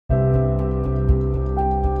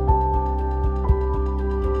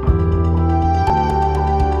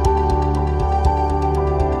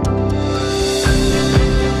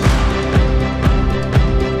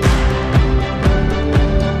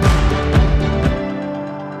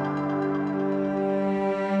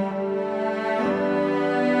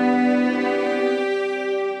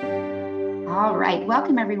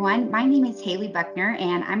Welcome, everyone. My name is Haley Buckner,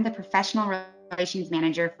 and I'm the Professional Relations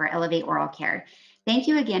Manager for Elevate Oral Care. Thank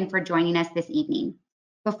you again for joining us this evening.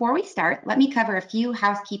 Before we start, let me cover a few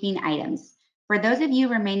housekeeping items. For those of you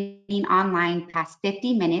remaining online past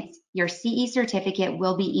 50 minutes, your CE certificate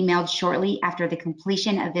will be emailed shortly after the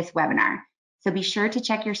completion of this webinar. So be sure to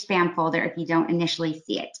check your spam folder if you don't initially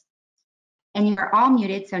see it. And you are all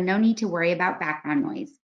muted, so no need to worry about background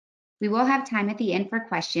noise. We will have time at the end for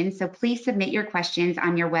questions, so please submit your questions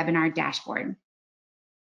on your webinar dashboard.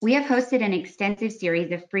 We have hosted an extensive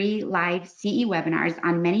series of free live CE webinars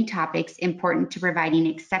on many topics important to providing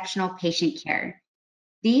exceptional patient care.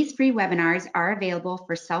 These free webinars are available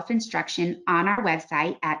for self-instruction on our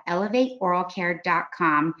website at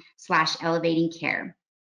elevateoralcare.com/elevatingcare.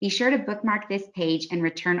 Be sure to bookmark this page and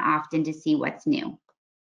return often to see what's new.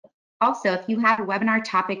 Also, if you have a webinar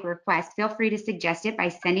topic request, feel free to suggest it by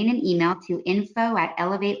sending an email to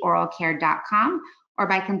info@elevateoralcare.com or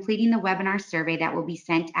by completing the webinar survey that will be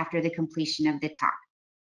sent after the completion of the talk.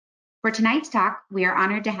 For tonight's talk, we are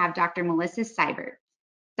honored to have Dr. Melissa Seibert.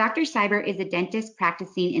 Dr. Seibert is a dentist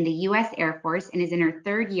practicing in the U.S. Air Force and is in her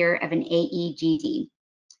third year of an AEGD.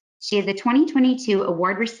 She is a 2022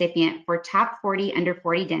 award recipient for Top 40 Under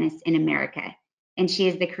 40 Dentists in America, and she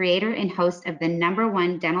is the creator and host of the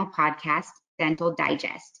 #1 dental podcast, Dental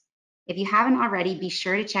Digest. If you haven't already, be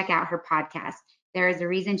sure to check out her podcast. There is a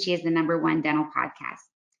reason she is the #1 dental podcast.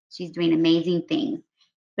 She's doing amazing things.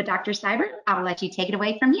 But Dr. Seibert, I'll let you take it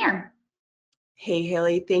away from here. Hey,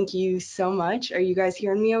 Haley, thank you so much. Are you guys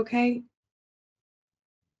hearing me okay?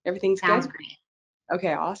 Everything's Sounds good? great.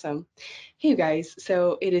 Okay, awesome. Hey, you guys,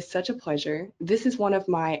 so it is such a pleasure. This is one of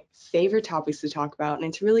my favorite topics to talk about, and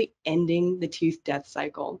it's really ending the tooth death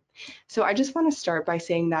cycle. So I just want to start by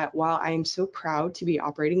saying that while I am so proud to be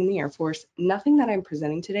operating in the Air Force, nothing that I'm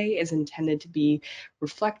presenting today is intended to be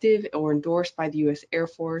reflective or endorsed by the U.S. Air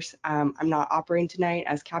Force. I'm not operating tonight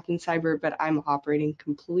as Captain Seibert, but I'm operating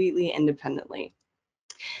completely independently.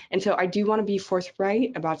 And so I do want to be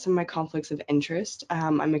forthright about some of my conflicts of interest.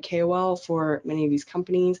 I'm a KOL for many of these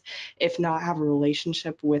companies, if not have a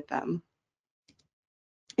relationship with them.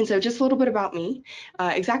 And so just a little bit about me,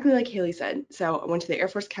 exactly like Haley said. So I went to the Air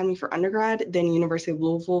Force Academy for undergrad, then University of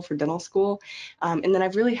Louisville for dental school. And then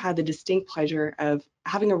I've really had the distinct pleasure of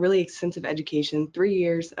having a really extensive education, 3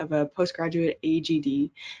 years of a postgraduate AGD.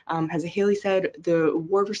 As Haley said, the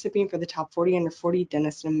award recipient for the Top 40 Under 40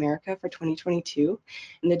 Dentists in America for 2022.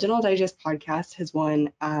 And the Dental Digest podcast has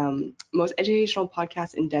won Most Educational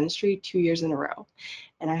Podcast in Dentistry 2 years in a row.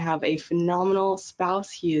 And I have a phenomenal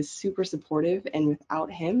spouse. He is super supportive, and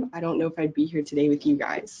without him, I don't know if I'd be here today with you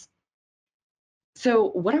guys. So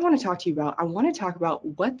what I want to talk to you about, I want to talk about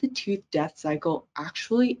what the tooth death cycle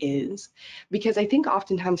actually is, because I think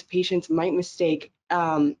oftentimes patients might mistake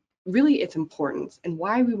really its importance and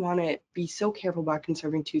why we want to be so careful about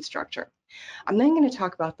conserving tooth structure. I'm then going to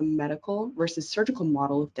talk about the medical versus surgical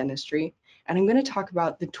model of dentistry, and I'm going to talk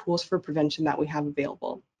about the tools for prevention that we have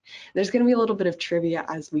available. There's going to be a little bit of trivia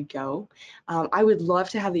as we go. I would love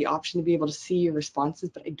to have the option to be able to see your responses,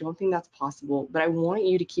 but I don't think that's possible. But I want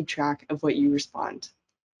you to keep track of what you respond.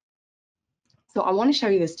 So I want to show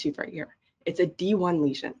you this tooth right here. It's a D1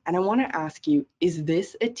 lesion, and I want to ask you, is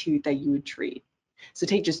this a tooth that you would treat? So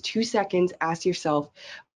take just 2 seconds, ask yourself,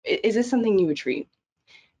 is this something you would treat?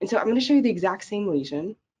 And so I'm going to show you the exact same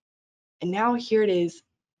lesion, and now here it is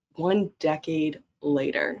 1 decade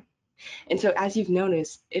later. And so as you've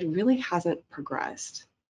noticed, it really hasn't progressed.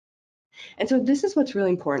 And so this is what's really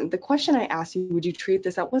important. The question I asked you, would you treat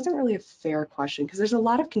this? That wasn't really a fair question because there's a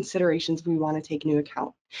lot of considerations we want to take into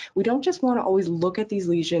account. We don't just want to always look at these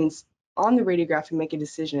lesions on the radiograph and make a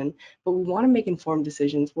decision, but we want to make informed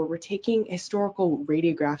decisions where we're taking historical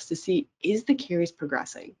radiographs to see, is the caries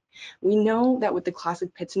progressing? We know that with the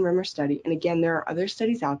classic Pitts and Rimmer study, and again, there are other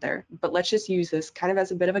studies out there, but let's just use this kind of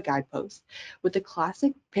as a bit of a guidepost. With the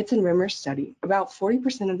classic Pitts and Rimmer study, about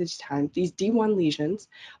 40% of the time, these D1 lesions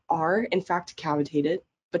are in fact cavitated,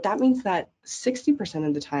 but that means that 60%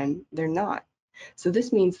 of the time, they're not. So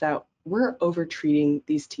this means that we're over-treating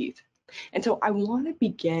these teeth. And so I want to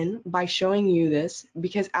begin by showing you this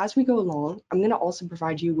because as we go along, I'm going to also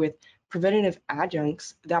provide you with preventative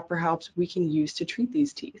adjuncts that perhaps we can use to treat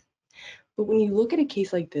these teeth. But when you look at a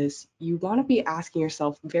case like this, you want to be asking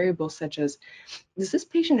yourself variables such as, does this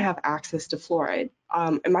patient have access to fluoride?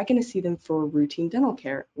 Am I going to see them for routine dental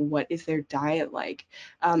care? What is their diet like?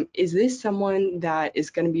 Is this someone that is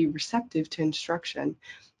going to be receptive to instruction?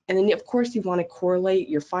 And then, of course, you want to correlate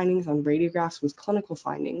your findings on radiographs with clinical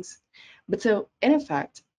findings. But so, in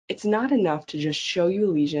effect, it's not enough to just show you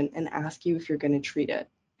a lesion and ask you if you're going to treat it.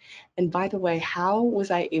 And by the way, how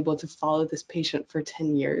was I able to follow this patient for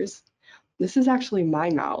 10 years? This is actually my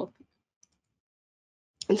mouth.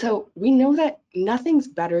 And so we know that nothing's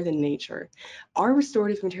better than nature. Our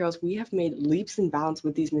restorative materials, we have made leaps and bounds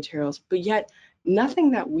with these materials, but yet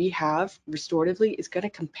nothing that we have restoratively is going to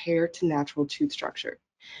compare to natural tooth structure.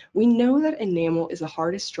 We know that enamel is the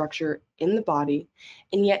hardest structure in the body,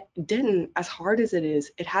 and yet dentin, as hard as it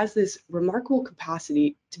is, it has this remarkable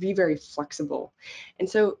capacity to be very flexible. And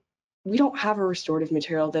so we don't have a restorative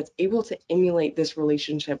material that's able to emulate this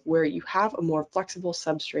relationship where you have a more flexible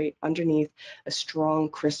substrate underneath a strong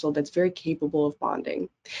crystal that's very capable of bonding.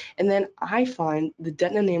 And then I find the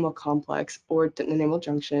dentin enamel complex or dentin enamel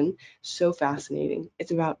junction so fascinating.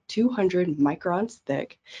 It's about 200 microns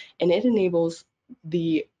thick, and it enables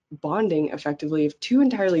the bonding effectively of two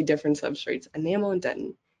entirely different substrates, enamel and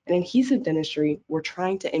dentin. In adhesive dentistry, we're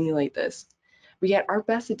trying to emulate this, but yet our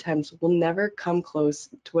best attempts will never come close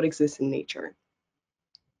to what exists in nature.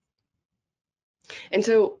 And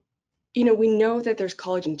so, we know that there's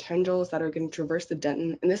collagen tendrils that are going to traverse the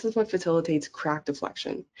dentin, and this is what facilitates crack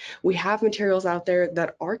deflection. We have materials out there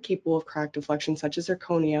that are capable of crack deflection, such as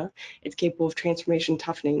zirconia. It's capable of transformation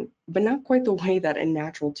toughening, but not quite the way that a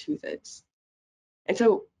natural tooth is. And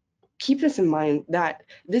so keep this in mind that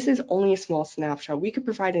this is only a small snapshot. We could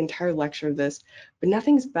provide an entire lecture of this, but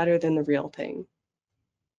nothing's better than the real thing.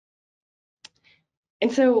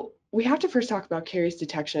 And so we have to first talk about caries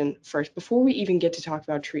detection first before we even get to talk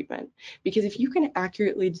about treatment. Because if you can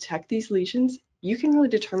accurately detect these lesions, you can really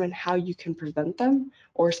determine how you can prevent them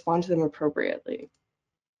or respond to them appropriately.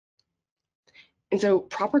 And so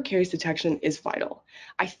proper caries detection is vital.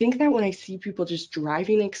 I think that when I see people just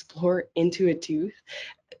driving Explore into a tooth,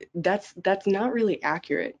 that's not really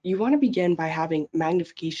accurate. You want to begin by having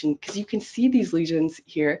magnification because you can see these lesions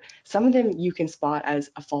here. Some of them you can spot as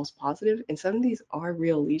a false positive, and some of these are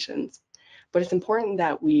real lesions. But it's important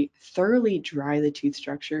that we thoroughly dry the tooth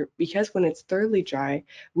structure because when it's thoroughly dry,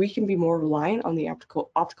 we can be more reliant on the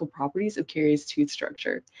optical properties of caries tooth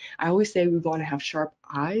structure. I always say we want to have sharp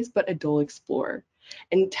eyes, but a dull explorer.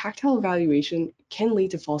 And tactile evaluation can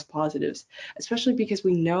lead to false positives, especially because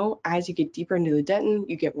we know as you get deeper into the dentin,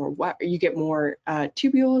 you get more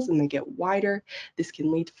tubules and they get wider. This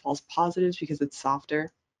can lead to false positives because it's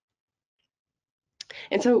softer.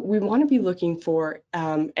 And so we want to be looking for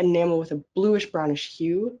enamel with a bluish brownish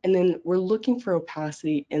hue, and then we're looking for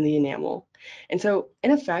opacity in the enamel. And so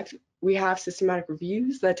in effect, we have systematic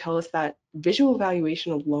reviews that tell us that visual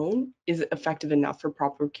evaluation alone is effective enough for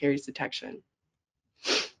proper caries detection.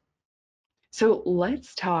 So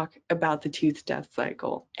let's talk about the tooth death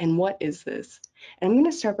cycle. And what is this? And I'm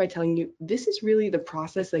going to start by telling you this is really the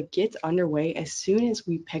process that gets underway as soon as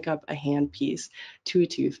we pick up a handpiece to a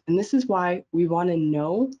tooth. And this is why we want to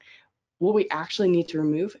know what we actually need to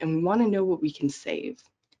remove and we want to know what we can save.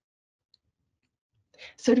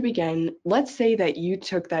 So to begin, let's say that you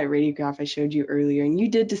took that radiograph I showed you earlier and you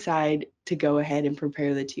did decide to go ahead and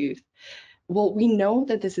prepare the tooth. Well, we know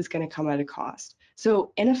that this is going to come at a cost.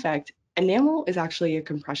 So in effect, enamel is actually a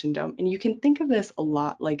compression dome, and you can think of this a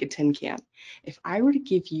lot like a tin can. If I were to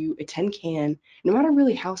give you a tin can, no matter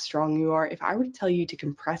really how strong you are, if I were to tell you to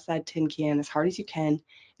compress that tin can as hard as you can,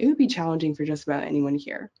 it would be challenging for just about anyone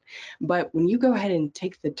here. But when you go ahead and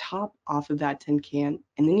take the top off of that tin can,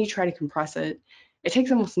 and then you try to compress it, it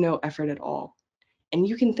takes almost no effort at all. And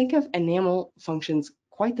you can think of enamel functions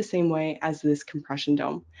quite the same way as this compression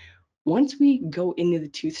dome. Once we go into the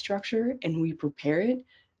tooth structure and we prepare it,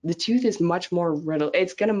 the tooth is it's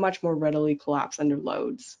going to much more readily collapse under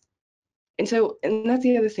loads. And that's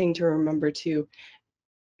the other thing to remember too.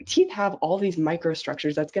 Teeth have all these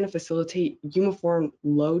microstructures that's going to facilitate uniform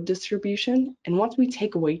load distribution. And once we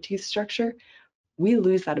take away tooth structure, we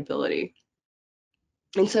lose that ability.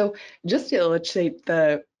 And so just to illustrate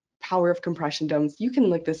the power of compression domes, you can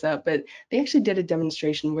look this up, but they actually did a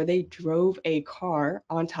demonstration where they drove a car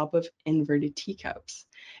on top of inverted teacups.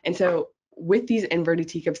 And so with these inverted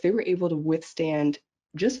teacups, they were able to withstand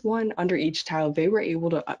just one under each tile. They were able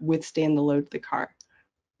to withstand the load of the car.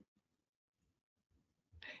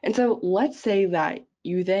 And so let's say that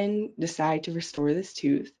you then decide to restore this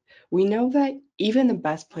tooth. We know that even the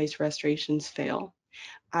best place restorations fail.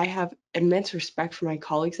 I have immense respect for my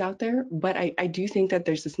colleagues out there, but I do think that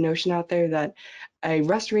there's this notion out there that a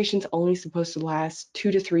restoration's only supposed to last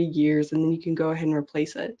 2 to 3 years and then you can go ahead and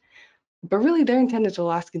replace it. But really, they're intended to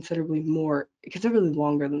last considerably longer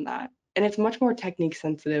than that. And it's much more technique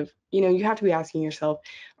sensitive. You have to be asking yourself,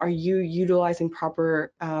 are you utilizing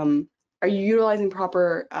proper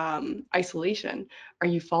isolation? Are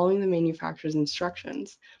you following the manufacturer's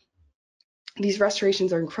instructions? These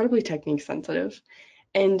restorations are incredibly technique sensitive.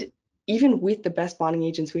 And even with the best bonding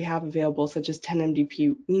agents we have available, such as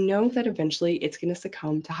 10-MDP, we know that eventually it's going to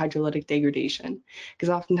succumb to hydrolytic degradation because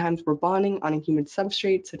oftentimes we're bonding on a humid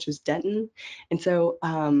substrate such as dentin. And so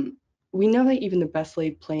we know that even the best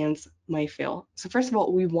laid plans might fail. So first of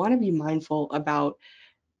all, we want to be mindful about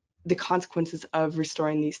the consequences of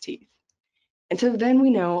restoring these teeth. And so then we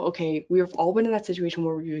know, okay, we've all been in that situation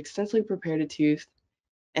where we've extensively prepared a tooth,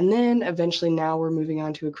 and then eventually now we're moving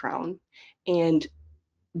on to a crown. And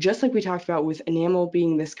just like we talked about with enamel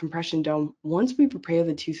being this compression dome, once we prepare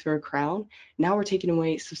the tooth for a crown, now we're taking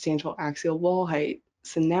away substantial axial wall height.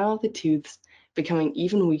 So now the tooth's becoming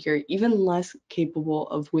even weaker, even less capable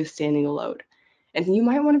of withstanding a load. And you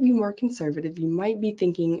might want to be more conservative. You might be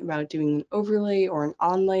thinking about doing an overlay or an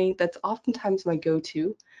onlay. That's oftentimes my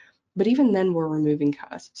go-to, but even then we're removing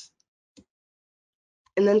cusps.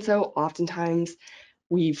 And then so oftentimes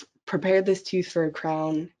we've prepared this tooth for a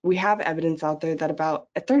crown. We have evidence out there that about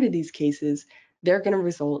a third of these cases, they're going to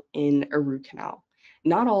result in a root canal.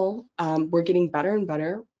 Not all, we're getting better and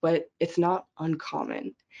better, but it's not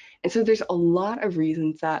uncommon. And so there's a lot of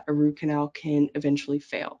reasons that a root canal can eventually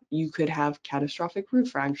fail. You could have catastrophic root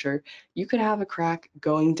fracture. You could have a crack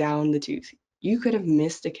going down the tooth. You could have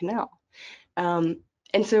missed a canal.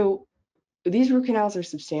 And so these root canals are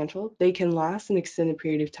substantial. They can last an extended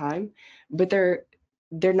period of time, but they're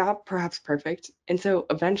not perhaps perfect. And so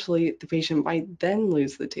eventually the patient might then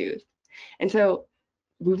lose the tooth. And so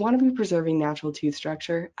we want to be preserving natural tooth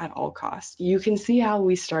structure at all costs. You can see how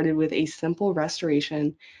we started with a simple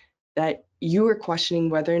restoration that you were questioning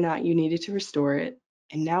whether or not you needed to restore it,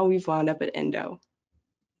 and now we've wound up at endo.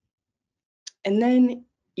 And then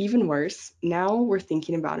even worse, now we're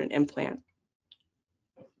thinking about an implant.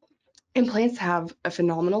 Implants have a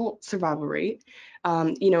phenomenal survival rate.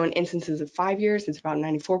 In instances of 5 years, it's about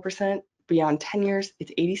 94%. Beyond 10 years,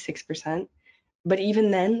 it's 86%. But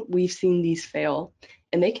even then, we've seen these fail,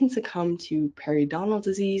 and they can succumb to periodontal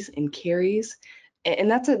disease and caries.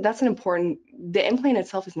 And that's an important. The implant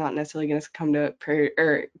itself is not necessarily going to succumb to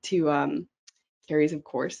caries, of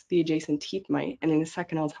course. The adjacent teeth might, and in a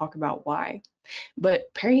second, I'll talk about why.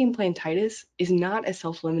 But periimplantitis is not a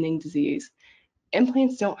self-limiting disease.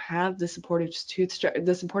 Implants don't have the supportive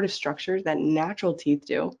structures that natural teeth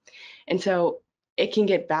do, and so it can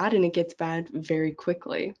get bad, and it gets bad very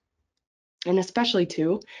quickly. And especially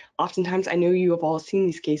too, oftentimes I know you have all seen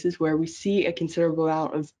these cases where we see a considerable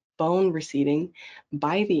amount of bone receding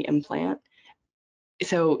by the implant.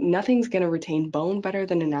 So nothing's going to retain bone better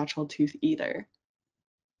than a natural tooth either.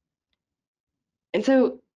 And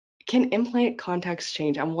so can implant context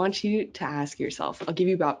change? I want you to ask yourself. I'll give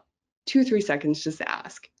you about 2 or 3 seconds just to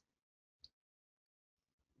ask.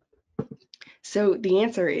 So the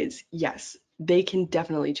answer is yes, they can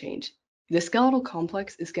definitely change. The skeletal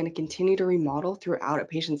complex is going to continue to remodel throughout a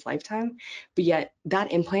patient's lifetime, but yet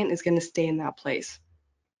that implant is going to stay in that place.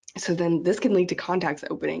 So then this can lead to contacts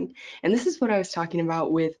opening. And this is what I was talking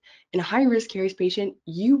about with in a high risk caries patient,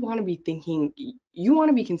 you want to be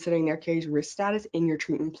considering their caries risk status in your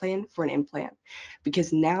treatment plan for an implant,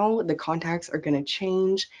 because now the contacts are going to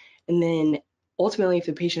change. And then ultimately, if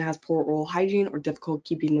the patient has poor oral hygiene or difficult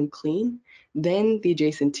keeping them clean, then the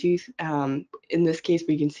adjacent tooth, in this case,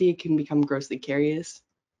 we can see it can become grossly carious.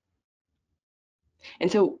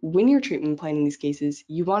 And so when you're treatment planning these cases,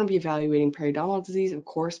 you want to be evaluating periodontal disease, of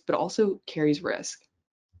course, but also caries risk.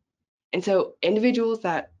 And so individuals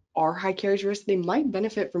that are high caries risk, they might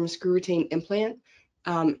benefit from a screw retain implant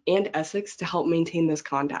and Essex to help maintain those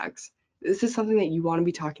contacts. This is something that you want to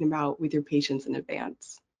be talking about with your patients in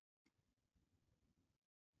advance.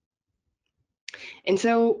 And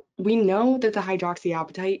so we know that the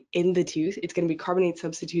hydroxyapatite in the tooth, it's going to be carbonate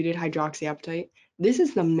substituted hydroxyapatite. This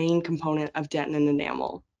is the main component of dentin and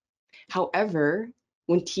enamel. However,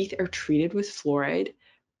 when teeth are treated with fluoride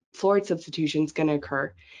substitution is going to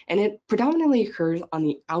occur, and it predominantly occurs on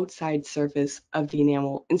the outside surface of the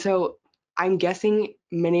enamel. And so I'm guessing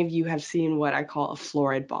many of you have seen what I call a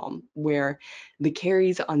fluoride bomb, where the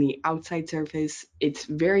caries on the outside surface, it's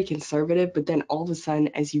very conservative, but then all of a sudden,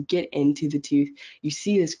 as you get into the tooth, you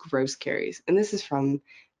see this gross caries. And this is from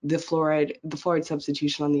the fluoride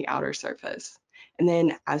substitution on the outer surface. And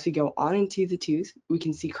then as we go on into the tooth, we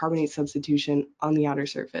can see carbonate substitution on the outer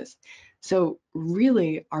surface. So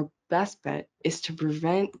really, our best bet is to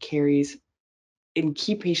prevent caries and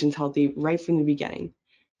keep patients healthy right from the beginning.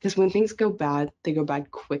 Because when things go bad, they go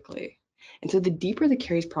bad quickly. And so the deeper the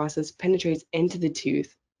caries process penetrates into the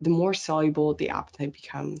tooth, the more soluble the apatite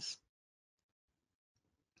becomes.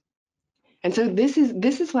 And so this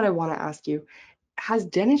is what I want to ask you. Has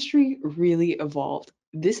dentistry really evolved?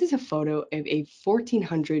 this is a photo of a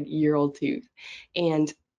 1400-year-old tooth.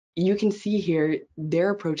 And you can see here, they're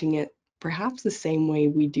approaching it perhaps the same way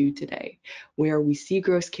we do today, where we see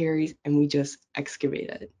gross caries and we just excavate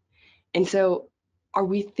it. And so, are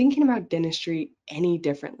we thinking about dentistry any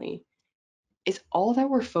differently? Is all that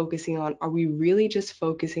we're focusing on, are we really just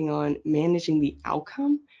focusing on managing the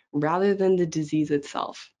outcome rather than the disease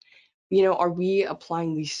itself? Are we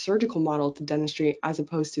applying the surgical model to dentistry as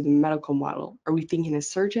opposed to the medical model? Are we thinking as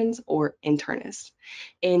surgeons or internists?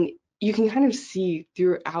 And you can kind of see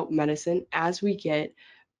throughout medicine as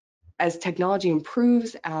technology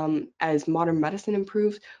improves, as modern medicine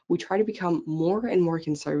improves, we try to become more and more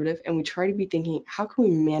conservative, and we try to be thinking, how can we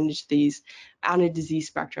manage these on a disease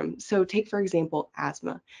spectrum? So take, for example,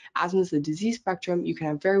 asthma. Asthma is a disease spectrum. You can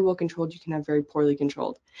have very well controlled, you can have very poorly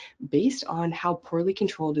controlled. Based on how poorly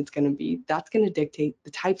controlled it's going to be, that's going to dictate the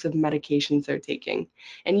types of medications they're taking.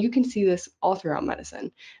 And you can see this all throughout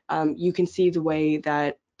medicine. You can see the way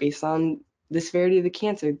that based on the severity of the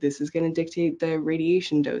cancer, this is going to dictate the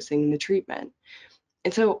radiation dosing and the treatment.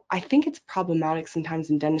 And so I think it's problematic sometimes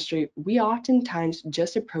in dentistry. We oftentimes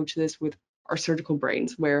just approach this with our surgical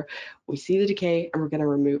brains, where we see the decay and we're going to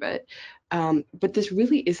remove it. But this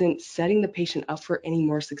really isn't setting the patient up for any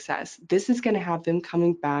more success. This is going to have them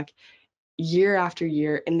coming back year after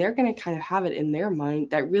year, and they're going to kind of have it in their mind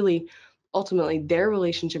that really ultimately their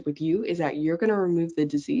relationship with you is that you're going to remove the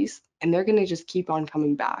disease and they're going to just keep on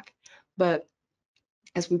coming back. But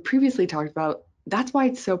as we previously talked about, that's why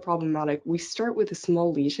it's so problematic. We start with a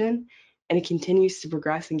small lesion and it continues to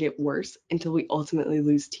progress and get worse until we ultimately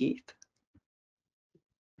lose teeth.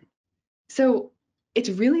 So it's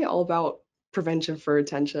really all about prevention for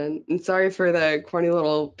attention. And sorry for the corny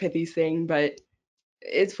little pithy thing, but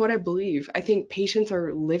it's what I believe. I think patients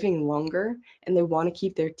are living longer and they want to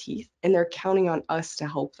keep their teeth, and they're counting on us to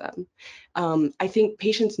help them. I think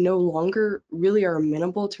patients no longer really are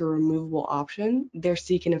amenable to a removable option. They're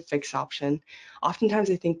seeking a fixed option. Oftentimes,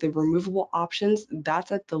 I think the removable options,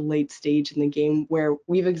 that's at the late stage in the game where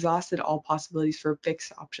we've exhausted all possibilities for a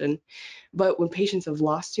fixed option. But when patients have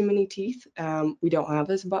lost too many teeth, we don't have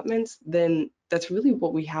those abutments, then that's really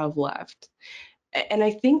what we have left. And I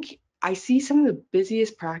think I see some of the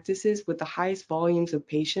busiest practices with the highest volumes of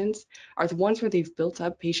patients are the ones where they've built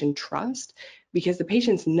up patient trust, because the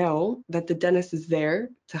patients know that the dentist is there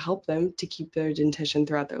to help them to keep their dentition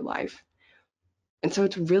throughout their life. And so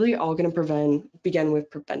it's really all going to begin with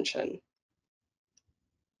prevention.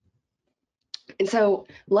 And so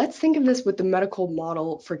let's think of this with the medical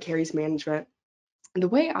model for caries management. The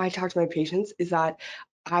way I talk to my patients is that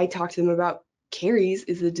I talk to them about caries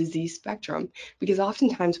is the disease spectrum, because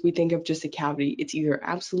oftentimes we think of just a cavity. It's either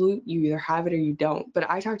absolute, you either have it or you don't. But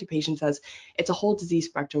I talk to patients as it's a whole disease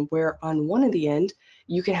spectrum, where on one of the end,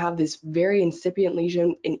 you can have this very incipient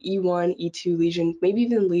lesion, an E1, E2 lesion, maybe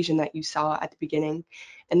even a lesion that you saw at the beginning.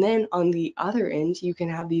 And then on the other end, you can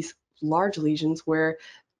have these large lesions where,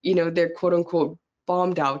 they're quote unquote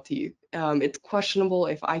bombed out teeth. It's questionable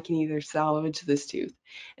if I can either salvage this tooth.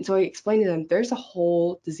 And so I explained to them there's a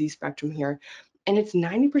whole disease spectrum here, and it's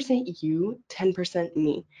 90% you, 10%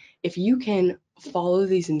 me. If you can follow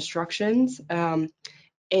these instructions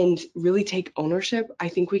and really take ownership, I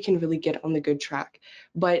think we can really get on the good track.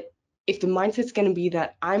 But if the mindset's going to be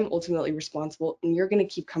that I'm ultimately responsible and you're going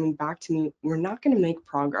to keep coming back to me, we're not going to make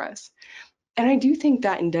progress. And I do think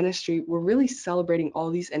that in dentistry, we're really celebrating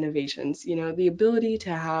all these innovations, the ability to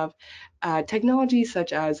have technologies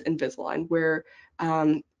such as Invisalign, where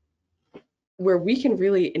we can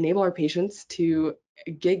really enable our patients to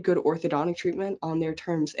get good orthodontic treatment on their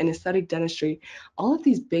terms. And aesthetic dentistry, all of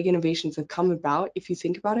these big innovations have come about, if you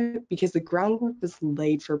think about it, because the groundwork was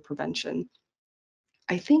laid for prevention.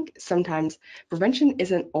 I think sometimes prevention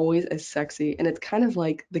isn't always as sexy, and it's kind of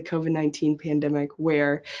like the COVID-19 pandemic,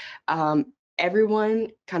 where everyone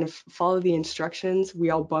kind of followed the instructions,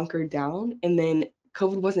 we all bunkered down, and then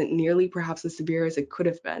COVID wasn't nearly perhaps as severe as it could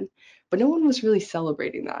have been, but no one was really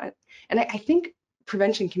celebrating that. And I think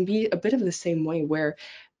prevention can be a bit of the same way, where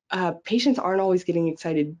patients aren't always getting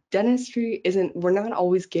excited. Dentistry isn't, we're not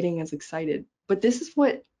always getting as excited, but this is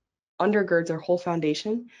what undergirds our whole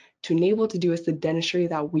foundation to enable to do us the dentistry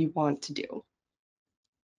that we want to do.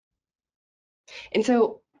 And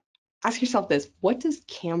so ask yourself this, what does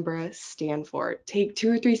CAMBRA stand for? Take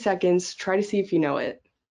 2 or 3 seconds, try to see if you know it.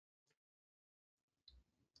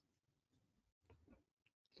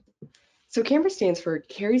 So CAMBRA stands for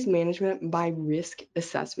Caries Management by Risk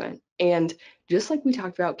Assessment. And just like we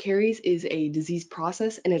talked about, caries is a disease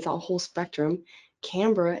process and it's a whole spectrum.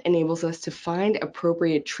 Canberra enables us to find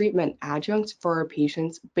appropriate treatment adjuncts for our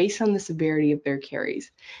patients based on the severity of their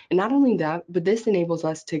caries. And not only that, but this enables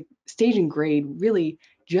us to stage and grade really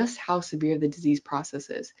just how severe the disease process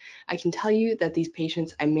is. I can tell you that these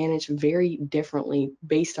patients I manage very differently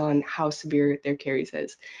based on how severe their caries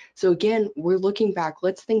is. So again, we're looking back,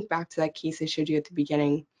 let's think back to that case I showed you at the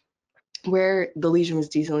beginning where the lesion was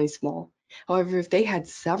decently small. However, if they had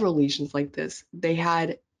several lesions like this, they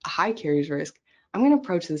had a high caries risk, I'm going to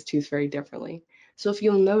approach this tooth very differently. So if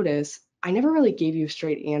you'll notice, I never really gave you a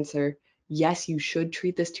straight answer, yes, you should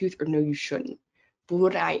treat this tooth, or no, you shouldn't. But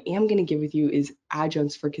what I am going to give with you is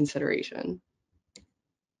adjuncts for consideration.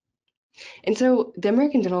 And so the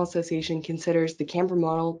American Dental Association considers the Canberra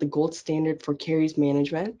model the gold standard for caries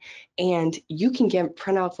management, and you can get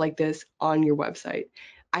printouts like this on your website.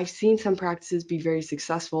 I've seen some practices be very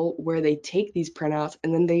successful where they take these printouts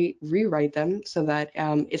and then they rewrite them so that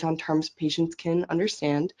it's on terms patients can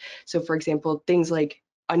understand. So, for example, things like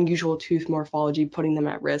unusual tooth morphology, putting them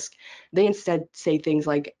at risk. They instead say things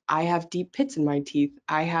like, I have deep pits in my teeth,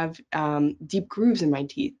 I have deep grooves in my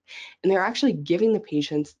teeth. And they're actually giving the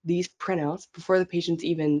patients these printouts before the patient's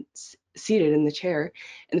even seated in the chair,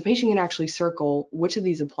 and the patient can actually circle which of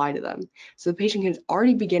these apply to them. So the patient can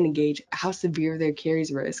already begin to gauge how severe their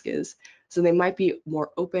caries risk is. So they might be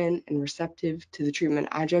more open and receptive to the treatment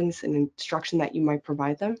adjuncts and instruction that you might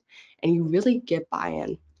provide them, and you really get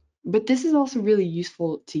buy-in. But this is also really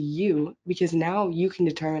useful to you because now you can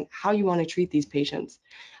determine how you want to treat these patients.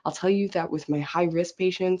 I'll tell you that with my high risk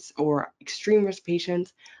patients or extreme risk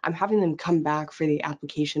patients, I'm having them come back for the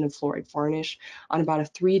application of fluoride varnish on about a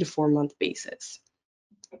 3 to 4 month basis.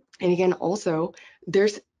 And again, also,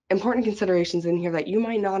 there's important considerations in here that you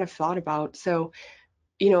might not have thought about. So,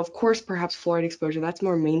 of course, perhaps fluoride exposure, that's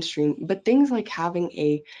more mainstream, but things like having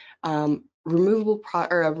a removable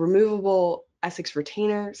Essex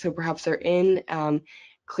retainer, so perhaps they're in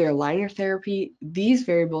clear aligner therapy, these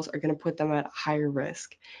variables are going to put them at higher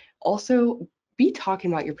risk. Also, be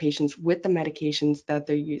talking about your patients with the medications that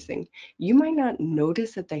they're using. You might not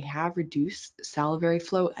notice that they have reduced salivary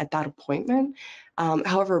flow at that appointment.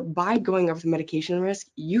 However, by going over the medication risk,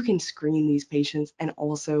 you can screen these patients and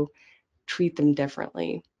also treat them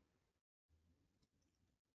differently.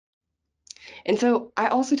 And so I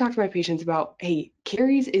also talk to my patients about, hey,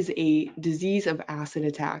 caries is a disease of acid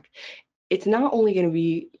attack. It's not only going to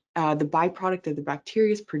be the byproduct that the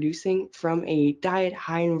bacteria is producing from a diet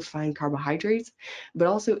high in refined carbohydrates, but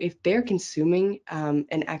also if they're consuming an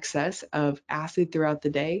excess of acid throughout the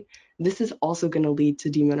day, this is also going to lead to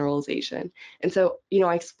demineralization. And so,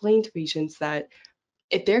 I explain to patients that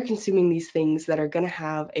if they're consuming these things that are going to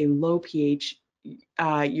have a low pH,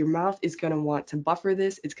 your mouth is going to want to buffer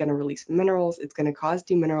this. It's going to release minerals. It's going to cause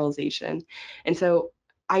demineralization. And so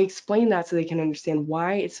I explain that so they can understand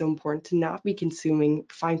why it's so important to not be consuming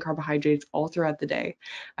refined carbohydrates all throughout the day.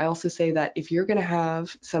 I also say that if you're going to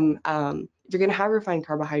have if you're going to have refined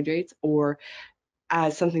carbohydrates or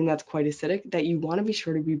something that's quite acidic, that you want to be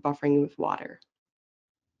sure to be buffering with water.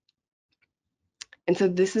 And so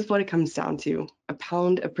this is what it comes down to, a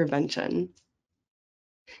pound of prevention.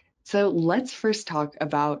 So let's first talk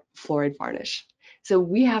about fluoride varnish. So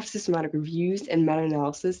we have systematic reviews and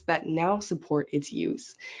meta-analysis that now support its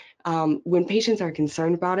use. When patients are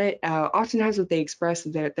concerned about it, oftentimes what they express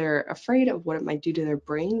is that they're afraid of what it might do to their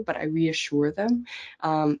brain, but I reassure them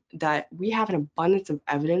that we have an abundance of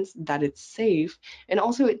evidence that it's safe, and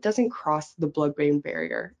also it doesn't cross the blood-brain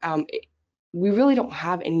barrier. We really don't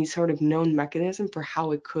have any sort of known mechanism for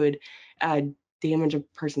how it could damage a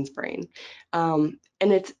person's brain. And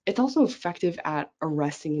it's also effective at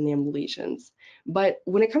arresting enamel lesions. But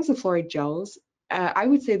when it comes to fluoride gels, I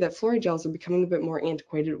would say that fluoride gels are becoming a bit more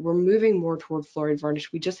antiquated. We're moving more toward fluoride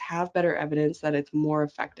varnish. We just have better evidence that it's more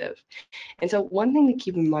effective. And so one thing to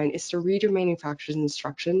keep in mind is to read your manufacturer's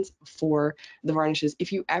instructions for the varnishes.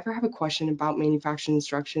 If you ever have a question about manufacturer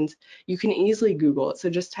instructions, you can easily Google it. So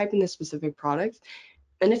just type in the specific product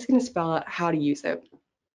and it's going to spell out how to use it.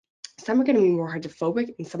 Some are going to be more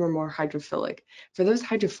hydrophobic and some are more hydrophilic. For those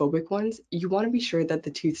hydrophobic ones, you want to be sure that the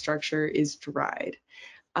tooth structure is dried.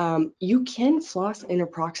 You can floss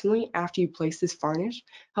interproximally after you place this varnish.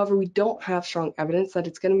 However, we don't have strong evidence that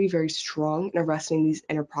it's going to be very strong in arresting these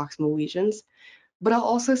interproximal lesions. But I'll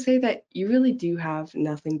also say that you really do have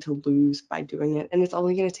nothing to lose by doing it, and it's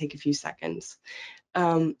only going to take a few seconds.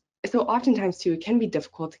 Um, so oftentimes too, it can be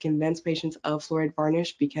difficult to convince patients of fluoride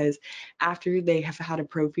varnish because after they have had a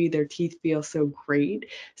prophy, their teeth feel so great.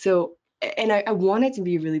 So, and I want it to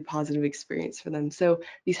be a really positive experience for them. So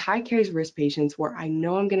these high caries risk patients where I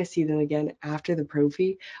know I'm going to see them again after the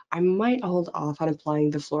prophy, I might hold off on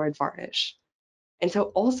applying the fluoride varnish. And so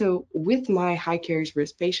also with my high caries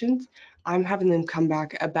risk patients, I'm having them come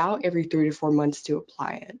back about every 3 to 4 months to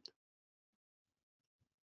apply it.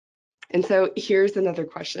 And so here's another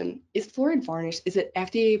question. Is fluoride varnish, is it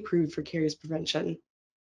FDA approved for caries prevention?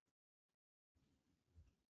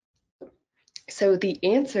 So the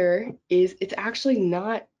answer is it's actually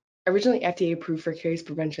not originally FDA approved for caries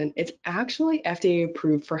prevention. It's actually FDA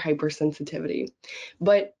approved for hypersensitivity.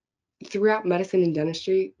 But throughout medicine and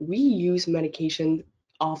dentistry, we use medication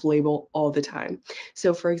off label all the time.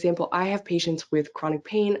 So, for example, I have patients with chronic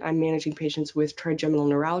pain, I'm managing patients with trigeminal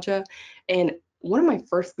neuralgia, and one of my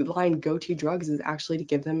first line go to drugs is actually to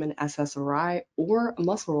give them an SSRI or a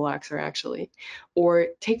muscle relaxer, actually. Or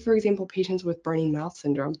take, for example, patients with burning mouth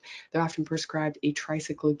syndrome. They're often prescribed a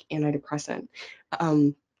tricyclic antidepressant.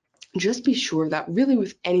 Um, just be sure that really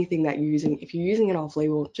with anything that you're using, if you're using it off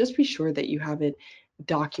label, just be sure that you have it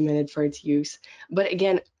documented for its use. But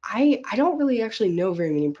again, I don't really actually know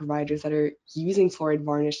very many providers that are using fluoride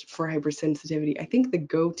varnish for hypersensitivity. I think the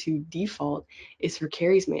go-to default is for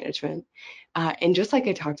caries management. And just like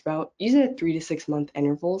I talked about, use it at 3 to 6 month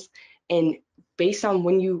intervals. And based on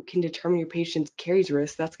when you can determine your patient's caries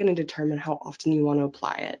risk, that's going to determine how often you want to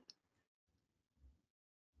apply it.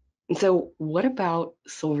 And so, what about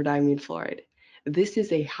silver diamine fluoride? This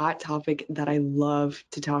is a hot topic that I love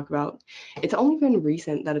to talk about. It's only been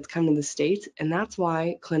recent that it's come to the States, and that's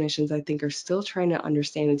why clinicians, I think, are still trying to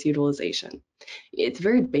understand its utilization. It's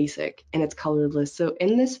very basic and it's colorless. So,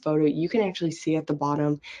 in this photo, you can actually see at the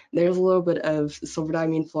bottom, there's a little bit of silver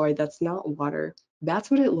diamine fluoride that's not water. That's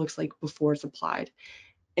what it looks like before it's applied.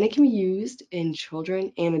 And it can be used in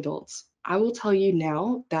children and adults. I will tell you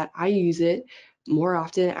now that I use it more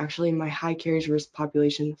often actually in my high caries risk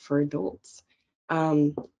population for adults.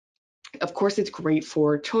 Um, of course, it's great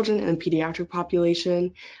for children and the pediatric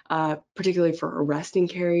population, particularly for arresting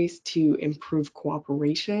caries to improve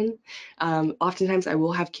cooperation. Oftentimes, I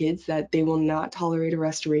will have kids that they will not tolerate a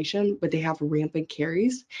restoration, but they have rampant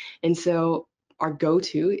caries. And so our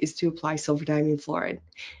go-to is to apply silver-diamine fluoride.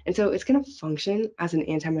 And so it's going to function as an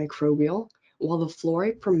antimicrobial while the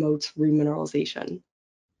fluoride promotes remineralization.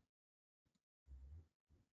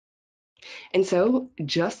 And so,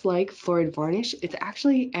 just like fluoride varnish, it's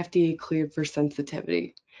actually FDA cleared for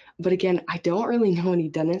sensitivity. But again, I don't really know any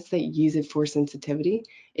dentists that use it for sensitivity.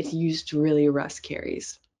 It's used to really arrest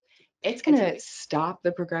caries. It's going to stop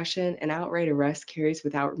the progression and outright arrest caries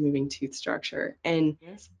without removing tooth structure. And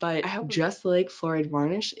yes, but just like fluoride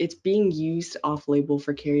varnish, it's being used off label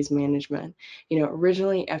for caries management.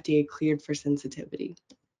 Originally FDA cleared for sensitivity.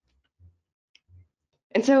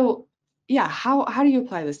 And so, yeah, how do you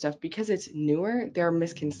apply this stuff? Because it's newer, there are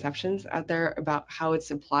misconceptions out there about how it's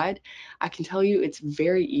applied. I can tell you it's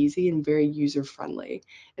very easy and very user friendly.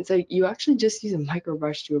 And so you actually just use a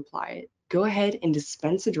microbrush to apply it. Go ahead and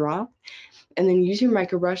dispense a drop and then use your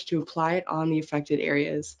microbrush to apply it on the affected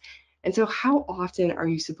areas. And so how often are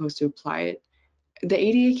you supposed to apply it? The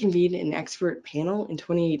ADA convened an expert panel in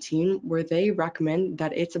 2018 where they recommend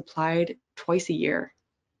that it's applied twice a year.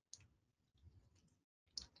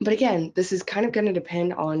 But again, this is kind of going to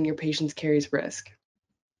depend on your patient's caries risk.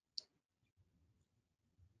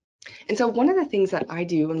 And so one of the things that I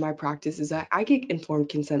do in my practice is that I get informed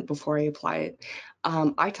consent before I apply it.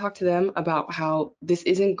 I talk to them about how this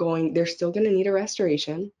isn't going, they're still going to need a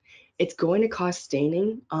restoration. It's going to cause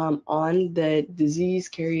staining on the disease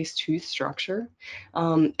caries tooth structure,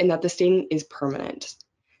 and that the staining is permanent.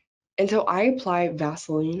 And so I apply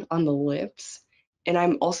Vaseline on the lips, and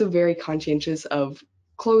I'm also very conscientious of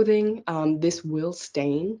clothing. This will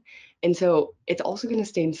stain. And so it's also going to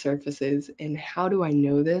stain surfaces. And how do I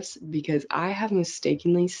know this? Because I have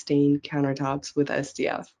mistakenly stained countertops with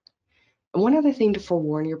SDF. And one other thing to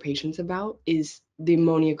forewarn your patients about is the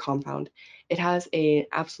ammonia compound. It has an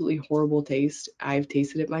absolutely horrible taste. I've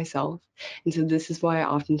tasted it myself. And so this is why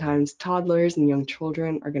oftentimes toddlers and young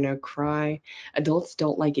children are going to cry. Adults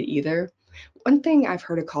don't like it either. One thing I've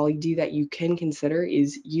heard a colleague do that you can consider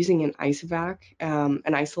is using an isovac, an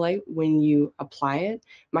isolate when you apply it.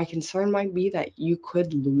 My concern might be that you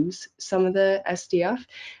could lose some of the SDF,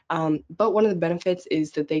 but one of the benefits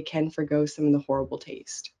is that they can forgo some of the horrible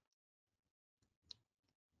taste.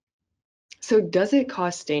 So does it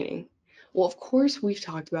cause staining? Well, of course, we've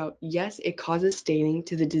talked about, yes, it causes staining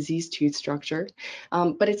to the diseased tooth structure,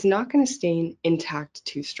 but it's not going to stain intact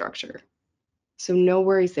tooth structure. So no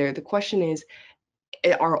worries there. The question is,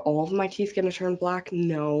 are all of my teeth going to turn black?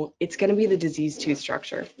 No, it's going to be the diseased tooth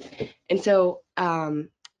structure. And so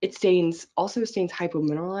it also stains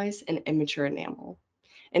hypomineralized and immature enamel.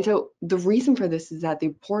 And so the reason for this is that the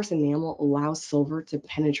porous enamel allows silver to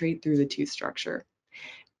penetrate through the tooth structure.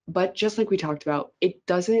 But just like we talked about, it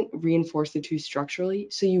doesn't reinforce the tooth structurally,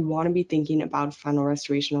 so you want to be thinking about final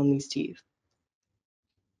restoration on these teeth.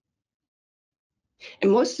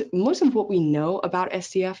 And most of what we know about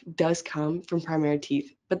SDF does come from primary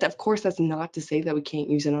teeth, but of course that's not to say that we can't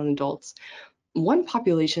use it on adults. One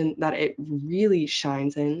population that it really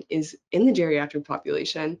shines in is in the geriatric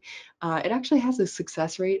population. It actually has a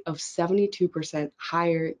success rate of 72%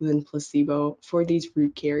 higher than placebo for these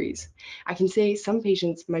root caries. I can say some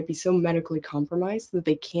patients might be so medically compromised that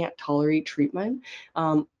they can't tolerate treatment,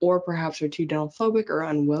 or perhaps are too dental phobic or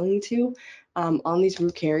unwilling to on these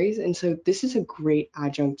root caries. And so this is a great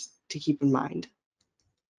adjunct to keep in mind.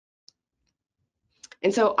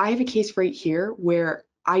 And so I have a case right here where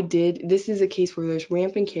this is a case where there's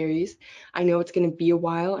rampant caries. I know it's going to be a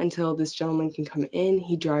while until this gentleman can come in.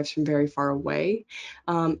 He drives from very far away.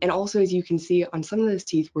 And also, as you can see on some of those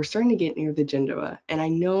teeth, we're starting to get near the gingiva. And I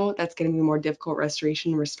know that's going to be more difficult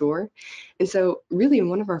restoration to restore. And so really in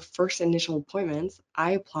one of our first initial appointments,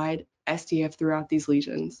 I applied SDF throughout these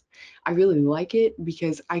lesions. I really like it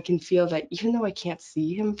because I can feel that even though I can't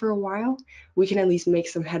see him for a while, we can at least make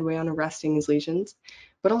some headway on arresting his lesions.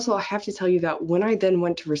 But also, I have to tell you that when I then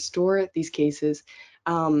went to restore these cases,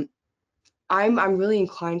 I'm really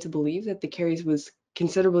inclined to believe that the caries was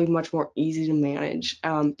considerably much more easy to manage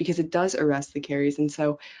because it does arrest the caries. And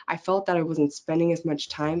so I felt that I wasn't spending as much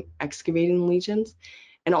time excavating lesions.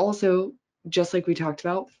 And also, just like we talked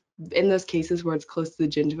about, in those cases where it's close to the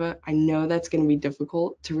gingiva, I know that's going to be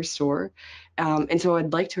difficult to restore. And so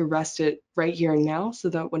I'd like to arrest it right here and now so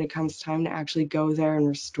that when it comes time to actually go there and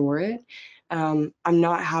restore it, I'm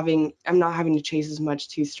not having to chase as much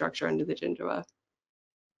tooth structure under the gingiva.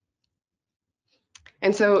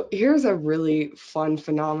 And so here's a really fun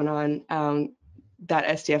phenomenon that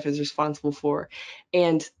SDF is responsible for.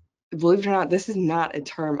 And believe it or not, this is not a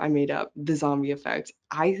term I made up, the zombie effect.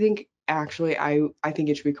 I think actually, I think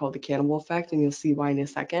it should be called the cannibal effect, and you'll see why in a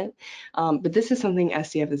second. But this is something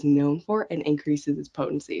SDF is known for and increases its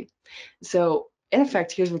potency. So in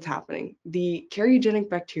effect, here's what's happening. The karyogenic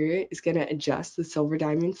bacteria is going to adjust the silver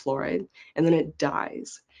diamine fluoride, and then it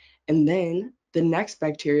dies. And then the next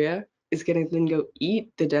bacteria is going to then go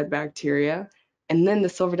eat the dead bacteria, and then the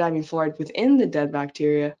silver diamine fluoride within the dead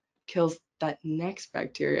bacteria kills that next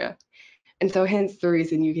bacteria. And so hence the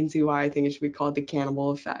reason you can see why I think it should be called the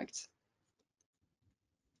cannibal effect.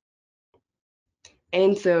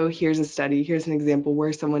 And so here's a study, here's an example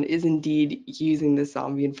where someone is indeed using the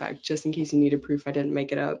zombie effect, just in case you need a proof I didn't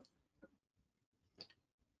make it up.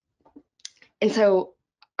 And so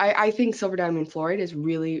I think silver diamine fluoride is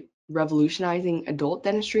really revolutionizing adult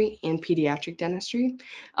dentistry and pediatric dentistry.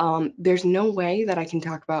 There's no way that I can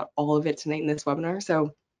talk about all of it tonight in this webinar.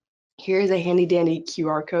 So here's a handy dandy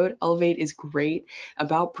QR code. Elevate is great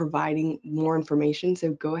about providing more information,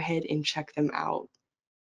 so go ahead and check them out.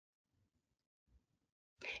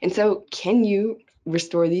 And so can you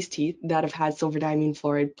restore these teeth that have had silver diamine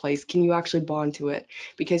fluoride placed? Can you actually bond to it?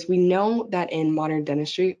 Because we know that in modern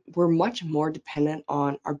dentistry, we're much more dependent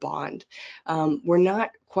on our bond. We're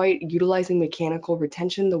not quite utilizing mechanical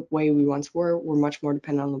retention the way we once were. We're much more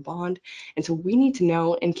dependent on the bond. And so we need to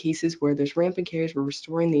know in cases where there's rampant caries, we're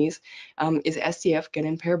restoring these, is SDF going to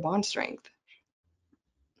impair bond strength?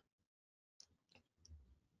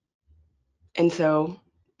 And so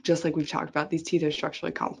just like we've talked about, these teeth are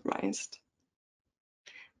structurally compromised.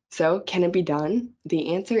 So can it be done?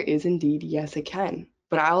 The answer is indeed yes, it can.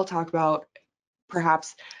 But I'll talk about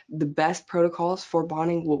perhaps the best protocols for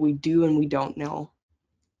bonding, what we do and we don't know.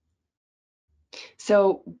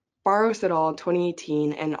 So Barros et al. In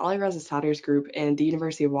 2018 and Ali Reza Satter's group in the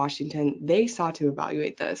University of Washington, they sought to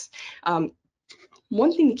evaluate this.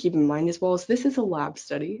 One thing to keep in mind as well is this is a lab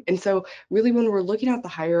study. And so really when we're looking at the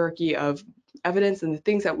hierarchy of evidence and the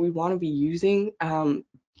things that we want to be using to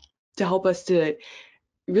help us to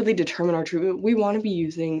really determine our treatment, we want to be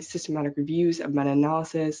using systematic reviews of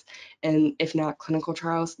meta-analysis and if not clinical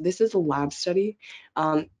trials. This is a lab study,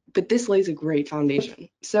 but this lays a great foundation.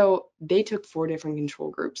 So they took 4 different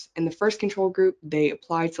control groups. In the first control group, they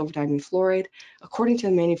applied silver diamine fluoride according to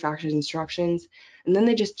the manufacturer's instructions, and then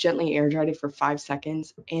they just gently air dried it for 5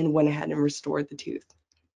 seconds and went ahead and restored the tooth.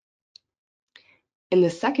 In the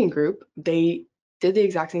second group, they did the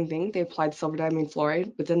exact same thing. They applied silver diamine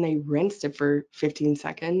fluoride, but then they rinsed it for 15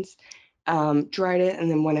 seconds, dried it, and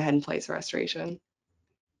then went ahead and placed restoration.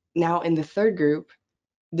 Now, in the third group,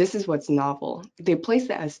 this is what's novel. They placed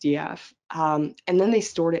the SDF, and then they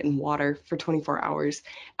stored it in water for 24 hours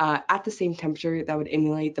at the same temperature that would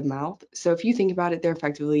emulate the mouth. So if you think about it,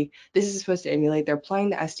 this is supposed to emulate, they're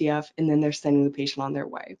applying the SDF, and then they're sending the patient on their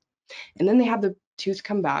way. And then they have the tooth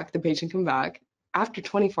come back, the patient come back, After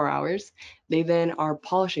 24 hours, they then are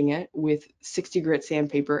polishing it with 60 grit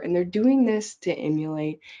sandpaper, and they're doing this to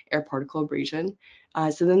emulate air particle abrasion.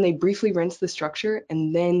 So then they briefly rinse the structure,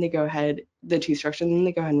 and then they go ahead, the tooth structure, and then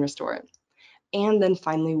they go ahead and restore it. And then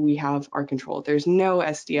finally, we have our control. There's no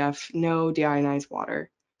SDF, no deionized water.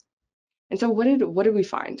 And so what did we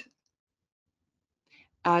find?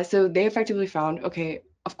 So they effectively found, okay,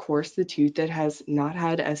 of course, the tooth that has not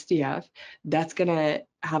had SDF, that's gonna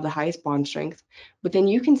have the highest bond strength. But then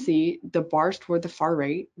you can see the bars toward the far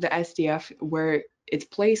right, the SDF, where it's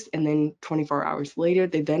placed, and then 24 hours later,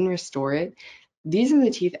 they then restore it. These are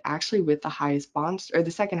the teeth actually with the highest bond, or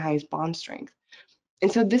the second highest bond strength.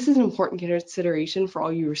 And so this is an important consideration for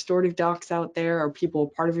all you restorative docs out there, or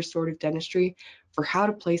people part of restorative dentistry, for how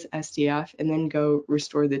to place SDF and then go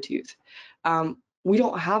restore the tooth. We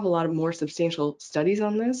don't have a lot of more substantial studies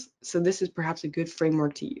on this, so this is perhaps a good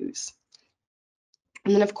framework to use.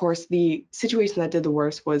 And then, of course, the situation that did the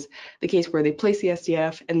worst was the case where they placed the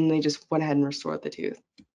SDF and then they just went ahead and restored the tooth.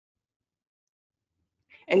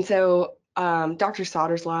 And so Dr.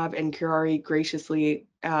 Sauter's lab and Curari graciously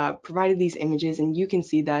provided these images, and you can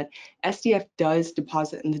see that SDF does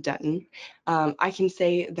deposit in the dentin. I can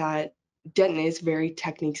say that dentin is very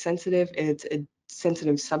technique sensitive. It's a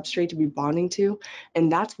sensitive substrate to be bonding to,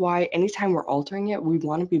 and that's why anytime we're altering it, we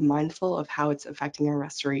want to be mindful of how it's affecting our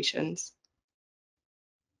restorations.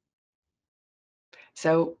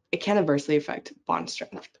 So it can adversely affect bond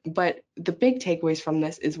strength. But the big takeaways from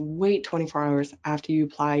this is wait 24 hours after you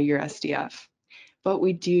apply your SDF. But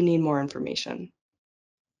we do need more information.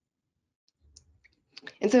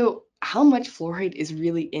 And so how much fluoride is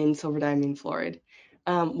really in silver diamine fluoride?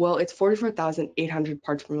 Well, it's 44,800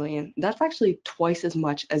 parts per million. That's actually twice as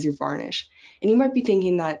much as your varnish. And you might be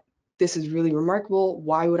thinking that this is really remarkable.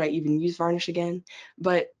 Why would I even use varnish again?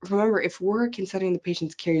 But remember, if we're considering the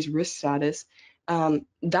patient's caries risk status,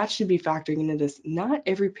 that should be factoring into this. Not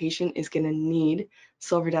every patient is going to need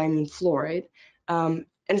silver diamine fluoride. And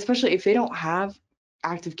especially if they don't have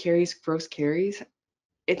active caries, gross caries,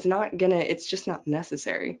 it's just not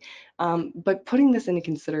necessary. But putting this into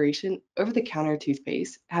consideration, over-the-counter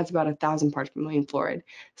toothpaste has about 1,000 parts per million fluoride.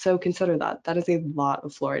 So consider that. That is a lot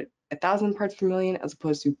of fluoride. 1,000 parts per million as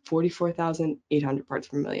opposed to 44,800 parts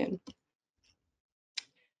per million.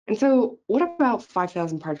 And so what about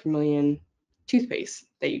 5,000 parts per million toothpaste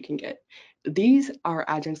that you can get? These are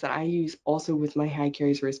adjuncts that I use also with my high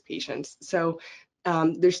caries risk patients. So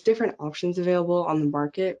there's different options available on the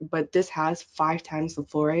market, but this has 5 times the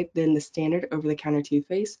fluoride than the standard over-the-counter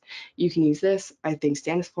toothpaste. You can use this. I think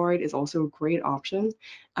stannous fluoride is also a great option.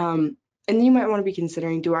 And you might want to be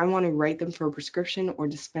considering, do I want to write them for a prescription or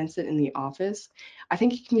dispense it in the office? I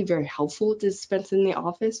think it can be very helpful to dispense in the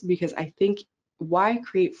office because I think why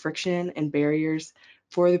create friction and barriers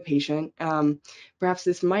for the patient? Perhaps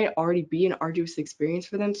this might already be an arduous experience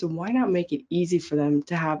for them, so why not make it easy for them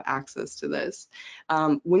to have access to this?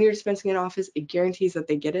 When you're dispensing in office, it guarantees that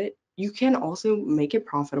they get it. You can also make it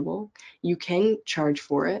profitable. You can charge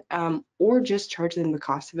for it, or just charge them the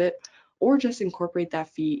cost of it, or just incorporate that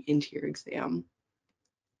fee into your exam.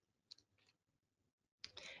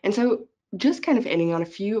 And so just kind of ending on a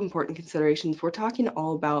few important considerations, we're talking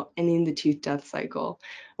all about ending the tooth death cycle.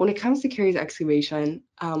 When it comes to caries excavation,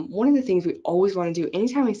 one of the things we always want to do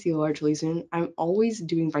anytime I see a large lesion, I'm always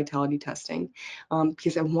doing vitality testing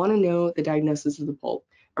because I want to know the diagnosis of the pulp.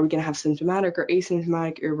 Are we going to have symptomatic or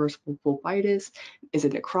asymptomatic irreversible pulpitis? Is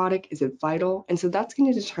it necrotic? Is it vital? And so that's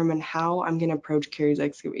going to determine how I'm going to approach caries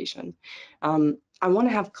excavation. I want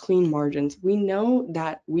to have clean margins. We know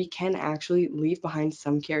that we can actually leave behind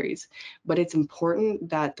some caries, but it's important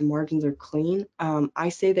that the margins are clean. I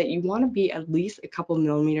say that you want to be at least a couple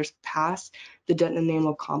millimeters past the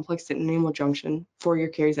dentin-enamel complex, dentin-enamel junction for your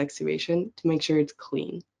caries excavation to make sure it's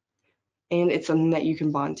clean. And it's something that you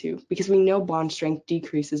can bond to because we know bond strength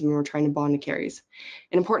decreases when we're trying to bond to caries.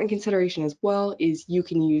 An important consideration as well is you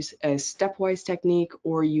can use a stepwise technique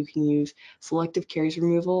or you can use selective caries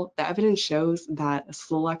removal. The evidence shows that a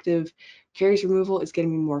selective caries removal is going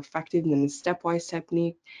to be more effective than a stepwise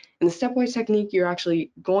technique. In the stepwise technique, you're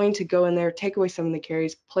actually going to go in there, take away some of the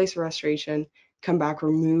caries, place a restoration, come back,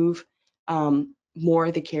 remove more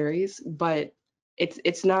of the caries, but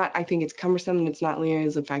it's not, I think it's cumbersome and it's not nearly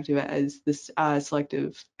as effective as this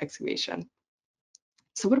selective excavation.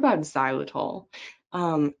 So what about xylitol?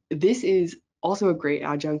 This is also a great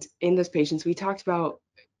adjunct in those patients. We talked about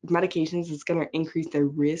medications that's going to increase their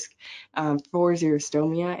risk for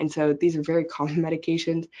xerostomia, and so these are very common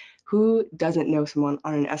medications. Who doesn't know someone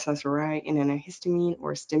on an SSRI, an antihistamine,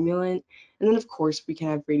 or a stimulant? And then, of course, we can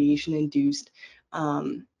have radiation-induced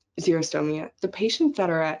Xerostomia. The patients that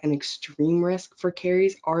are at an extreme risk for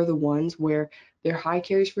caries are the ones where they're high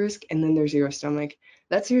caries risk and then they're xerostomach.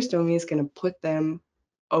 That xerostomia is going to put them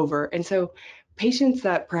over. And so patients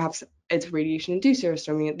that perhaps it's radiation-induced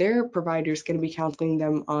xerostomia, their provider is going to be counseling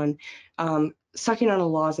them on sucking on a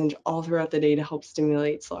lozenge all throughout the day to help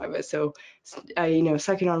stimulate saliva. So,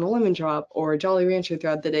 sucking on a lemon drop or a Jolly Rancher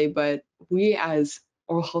throughout the day. But we as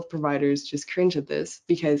oral health providers just cringe at this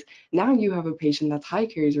because now you have a patient that's high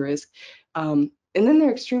caries risk, and then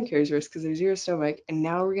they're extreme caries risk because they're xerostomach, and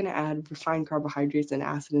now we're going to add refined carbohydrates and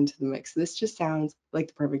acid into the mix. This just sounds like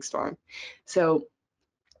the perfect storm. So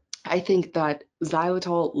I think that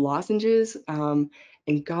xylitol lozenges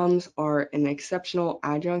and gums are an exceptional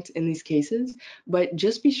adjunct in these cases, but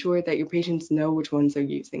just be sure that your patients know which ones they're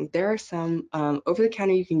using. There are some over the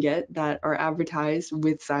counter you can get that are advertised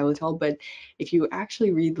with xylitol, but if you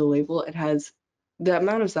actually read the label, it has the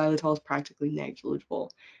amount of xylitol is practically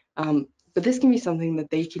negligible. But this can be something that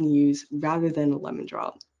they can use rather than a lemon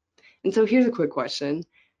drop. And so here's a quick question.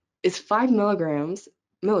 Is 5 milligrams,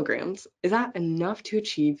 is that enough to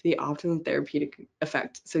achieve the optimum therapeutic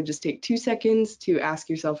effect? So just take 2 seconds to ask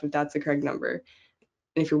yourself if that's the correct number.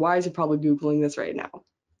 And if you're wise, you're probably Googling this right now.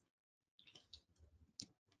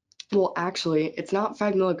 Well, actually, it's not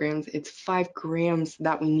 5 milligrams, it's 5 grams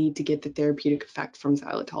that we need to get the therapeutic effect from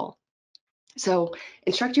xylitol. So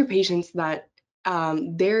instruct your patients that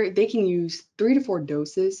they can use 3 to 4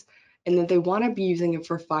 doses, and that they want to be using it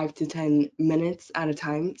for 5 to 10 minutes at a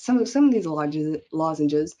time. Some of these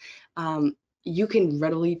lozenges you can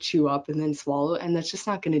readily chew up and then swallow, and that's just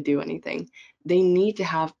not going to do anything. They need to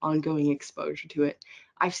have ongoing exposure to it.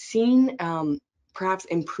 I've seen perhaps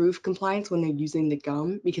improved compliance when they're using the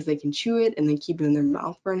gum because they can chew it and then keep it in their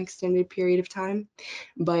mouth for an extended period of time.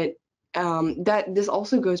 But that this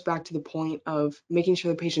also goes back to the point of making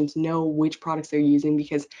sure the patients know which products they're using,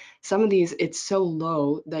 because some of these it's so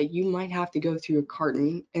low that you might have to go through a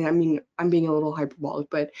carton, and I mean I'm being a little hyperbolic,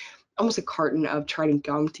 but almost a carton of Trident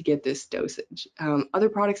gum to get this dosage. Other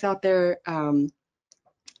products out there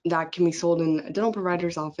that can be sold in a dental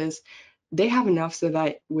provider's office, they have enough so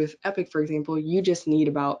that with Epic, for example, you just need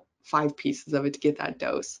about 5 pieces of it to get that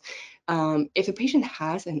dose. If a patient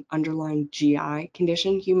has an underlying GI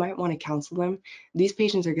condition, you might want to counsel them. These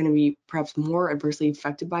patients are going to be perhaps more adversely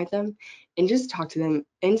affected by them, and just talk to them.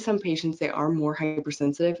 In some patients, they are more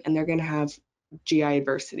hypersensitive and they're going to have GI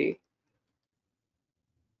adversity.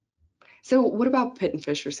 So what about pit and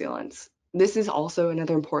fissure sealants? This is also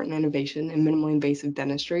another important innovation in minimally invasive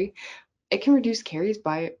dentistry. It can reduce caries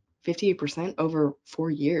by 58% over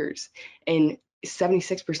 4 years and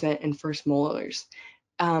 76% in first molars.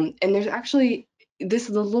 And there's actually, this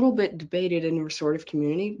is a little bit debated in the restorative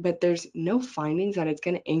community, but there's no findings that it's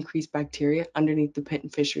going to increase bacteria underneath the pit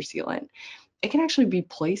and fissure sealant. It can actually be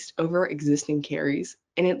placed over existing caries,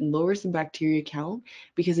 and it lowers the bacteria count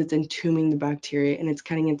because it's entombing the bacteria and it's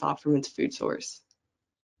cutting it off from its food source.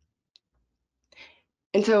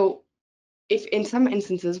 And so if in some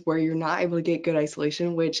instances where you're not able to get good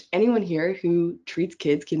isolation, which anyone here who treats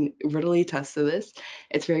kids can readily attest to this,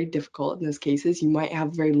 it's very difficult in those cases. You might have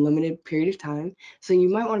a very limited period of time, so you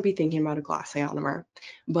might want to be thinking about a glass ionomer.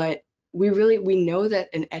 But we know that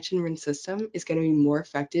an etch and rinse system is going to be more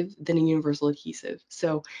effective than a universal adhesive.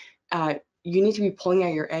 So you need to be pulling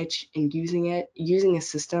out your etch and using a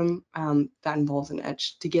system that involves an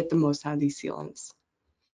etch to get the most out of these sealants.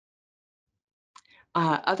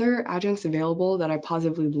 Other adjuncts available that I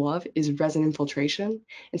positively love is resin infiltration.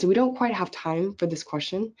 And so we don't quite have time for this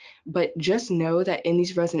question, but just know that in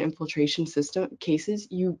these resin infiltration system cases,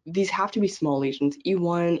 these have to be small lesions,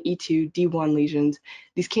 E1, E2, D1 lesions.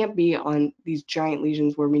 These can't be on these giant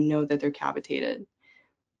lesions where we know that they're cavitated.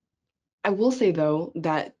 I will say though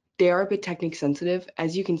that they are a bit technique sensitive.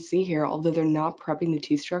 As you can see here, although they're not prepping the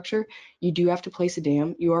tooth structure, you do have to place a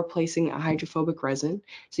dam. You are placing a hydrophobic resin,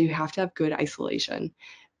 so you have to have good isolation.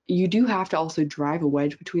 You do have to also drive a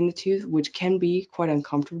wedge between the tooth, which can be quite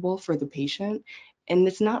uncomfortable for the patient, and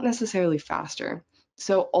it's not necessarily faster.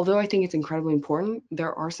 So although I think it's incredibly important,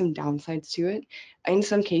 there are some downsides to it. In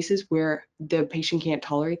some cases where the patient can't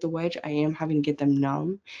tolerate the wedge, I am having to get them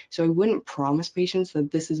numb. So I wouldn't promise patients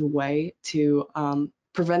that this is a way to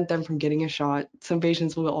prevent them from getting a shot. Some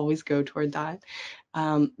patients will always go toward that.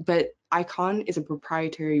 But Icon is a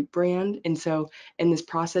proprietary brand, and so in this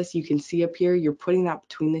process, you can see up here, you're putting that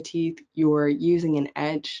between the teeth, you're using an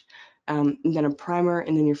edge, and then a primer,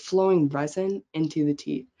 and then you're flowing resin into the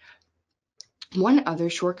teeth. One other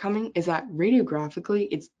shortcoming is that radiographically,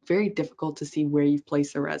 it's very difficult to see where you've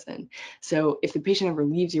placed the resin. So if the patient ever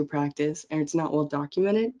leaves your practice and it's not well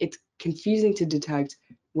documented, it's confusing to detect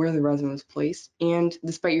where the resin was placed. And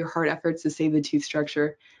despite your hard efforts to save the tooth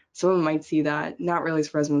structure, someone might see that, not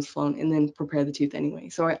realize resin was flown, and then prepare the tooth anyway.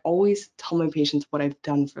 So I always tell my patients what I've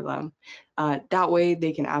done for them. That way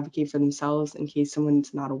they can advocate for themselves in case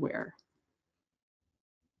someone's not aware.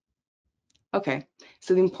 Okay,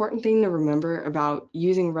 so the important thing to remember about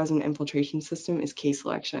using a resin infiltration system is case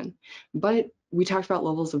selection. But we talked about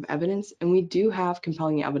levels of evidence, and we do have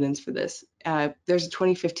compelling evidence for this. There's a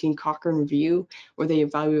 2015 Cochrane review where they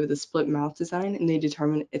evaluated the split mouth design, and they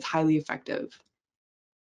determined it's highly effective.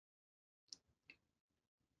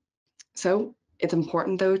 So it's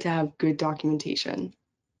important, though, to have good documentation.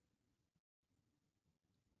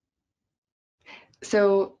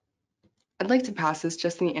 So I'd like to pass this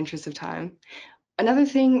just in the interest of time. Another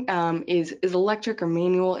thing is electric or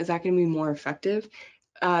manual, is that going to be more effective?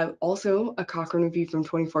 Also, a Cochrane review from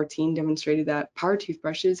 2014 demonstrated that power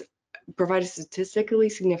toothbrushes provide a statistically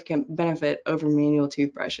significant benefit over manual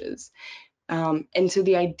toothbrushes. And so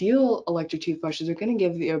the ideal electric toothbrushes are going to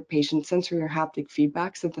give the patient sensory or haptic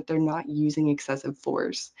feedback so that they're not using excessive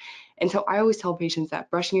force. And so I always tell patients that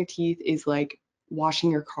brushing your teeth is like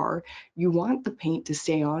washing your car. You want the paint to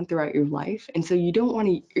stay on throughout your life. And so you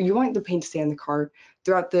want the paint to stay on the car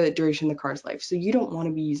throughout the duration of the car's life. So you don't want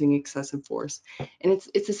to be using excessive force. And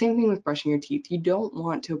it's the same thing with brushing your teeth. You don't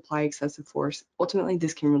want to apply excessive force. Ultimately,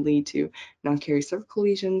 this can lead to non-carious cervical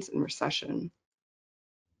lesions and recession.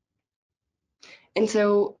 And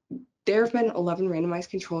so there have been 11 randomized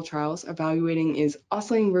control trials evaluating is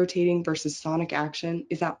oscillating rotating versus sonic action,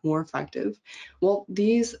 is that more effective? Well,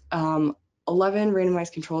 these 11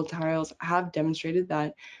 randomized control trials have demonstrated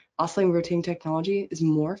that oscillating rotating technology is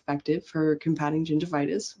more effective for combating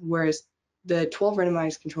gingivitis, whereas the 12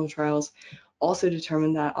 randomized control trials also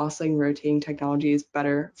determined that oscillating rotating technology is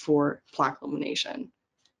better for plaque elimination.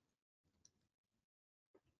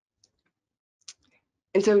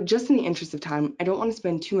 And so just in the interest of time, I don't want to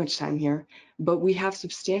spend too much time here, but we have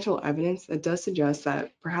substantial evidence that does suggest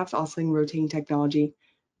that perhaps oscillating rotating technology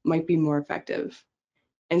might be more effective.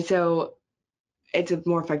 And so it's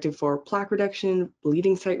more effective for plaque reduction,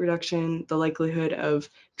 bleeding site reduction, the likelihood of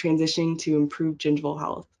transitioning to improved gingival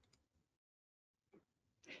health.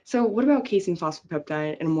 So what about casein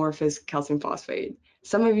phosphopeptide and amorphous calcium phosphate?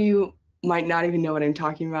 Some of you might not even know what I'm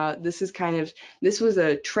talking about. This was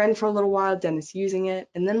a trend for a little while, dentists using it,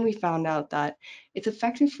 and then we found out that it's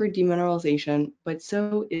effective for demineralization, but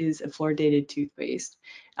so is a fluoridated toothpaste.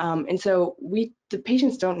 And so the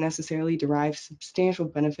patients don't necessarily derive substantial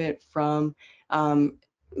benefit from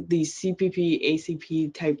the CPP,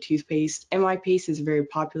 ACP type toothpaste. MI Paste is a very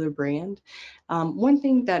popular brand. One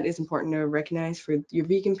thing that is important to recognize for your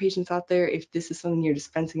vegan patients out there, if this is something you're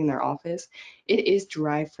dispensing in their office, it is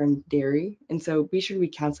derived from dairy, and so be sure to be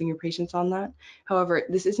counseling your patients on that. However,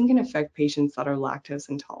 this isn't going to affect patients that are lactose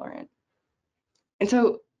intolerant. And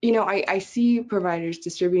so, I see providers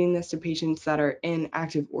distributing this to patients that are in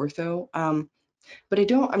active ortho, but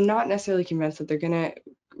I'm not necessarily convinced that they're going to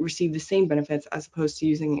receive the same benefits as opposed to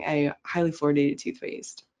using a highly fluoridated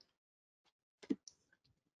toothpaste.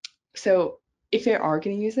 So if they are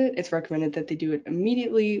going to use it, it's recommended that they do it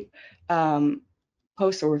immediately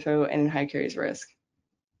post-ortho and in high caries risk.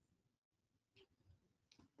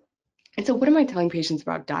 And so what am I telling patients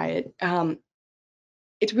about diet?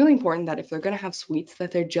 It's really important that if they're going to have sweets,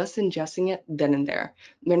 that they're just ingesting it then and there.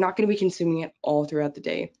 They're not going to be consuming it all throughout the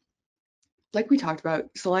day. Like we talked about,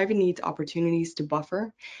 saliva needs opportunities to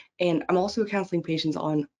buffer, and I'm also counseling patients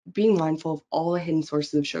on being mindful of all the hidden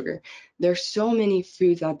sources of sugar. There's so many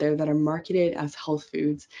foods out there that are marketed as health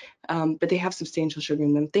foods, but they have substantial sugar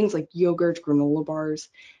in them. Things like yogurt, granola bars,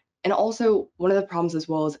 and also one of the problems as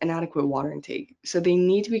well is inadequate water intake. So they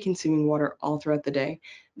need to be consuming water all throughout the day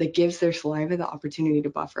that gives their saliva the opportunity to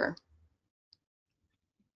buffer.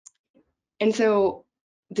 And so,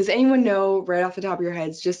 does anyone know right off the top of your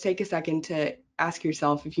heads, just take a second to ask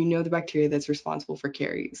yourself if you know the bacteria that's responsible for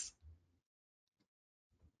caries.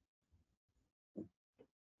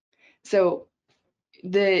 So,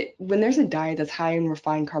 when there's a diet that's high in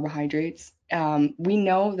refined carbohydrates, we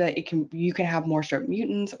know that you can have more strep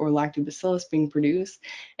mutants or lactobacillus being produced,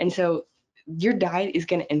 and so your diet is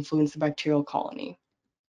going to influence the bacterial colony.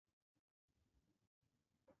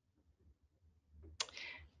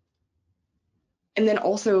 And then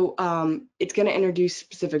also, it's going to introduce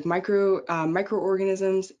specific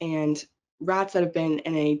microorganisms, and rats that have been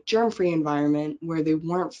in a germ-free environment where they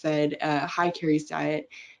weren't fed a high caries diet,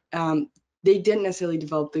 they didn't necessarily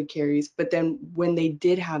develop the caries, but then when they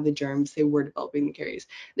did have the germs, they were developing the caries.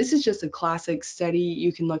 This is just a classic study.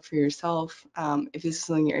 You can look for yourself if this is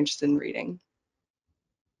something you're interested in reading.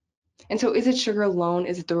 And so is it sugar alone?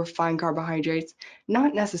 Is it the refined carbohydrates?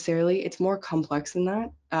 Not necessarily. It's more complex than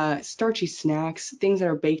that. Starchy snacks, things that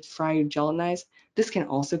are baked, fried, gelatinized, this can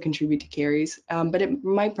also contribute to caries, but it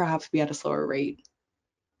might perhaps be at a slower rate.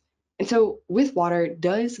 And so with water,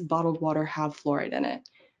 does bottled water have fluoride in it?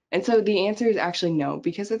 And so the answer is actually no,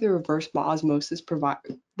 because of the reverse osmosis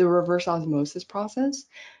process.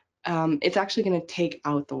 It's actually going to take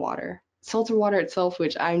out the water. Seltzer water itself,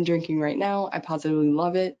 which I'm drinking right now, I positively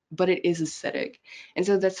love it, but it is acidic. And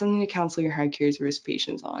so that's something to counsel your high caries risk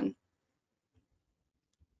patients on.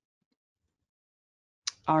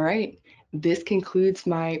 All right, this concludes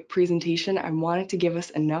my presentation. I wanted to give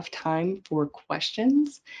us enough time for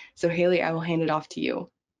questions. So Haley, I will hand it off to you.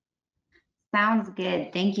 Sounds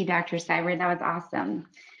good. Thank you, Dr. Seibert. That was awesome.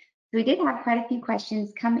 So we did have quite a few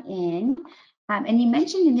questions come in. And you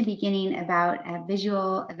mentioned in the beginning about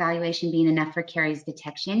visual evaluation being enough for caries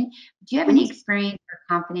detection. Do you have any Mhm. experience or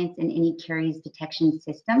confidence in any caries detection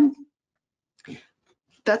systems?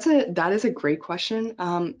 That is a great question.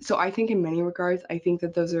 So I think in many regards, I think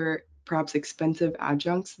that those are perhaps expensive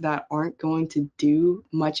adjuncts that aren't going to do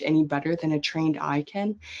much any better than a trained eye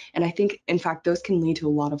can. And I think, in fact, those can lead to a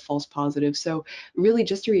lot of false positives. So really,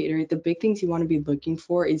 just to reiterate, the big things you want to be looking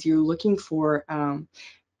for is you're looking for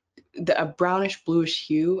a brownish bluish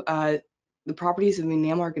hue. The properties of the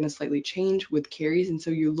enamel are going to slightly change with caries, and so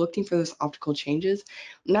you're looking for those optical changes.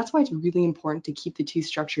 And that's why it's really important to keep the tooth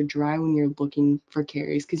structure dry when you're looking for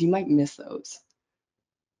caries, because you might miss those.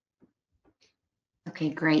 Okay,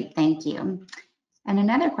 great. Thank you. And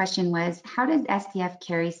another question was, how does SDF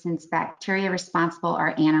carry since bacteria responsible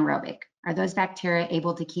are anaerobic? Are those bacteria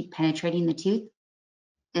able to keep penetrating the tooth?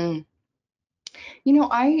 Mm. You know,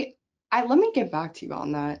 I let me get back to you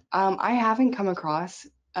on that. I haven't come across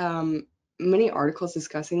many articles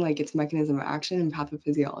discussing like its mechanism of action and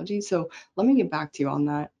pathophysiology, so let me get back to you on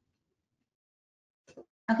that.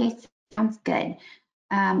 Okay, sounds good.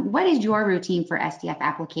 What is your routine for SDF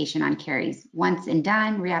application on caries? Once and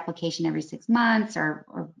done, reapplication every 6 months,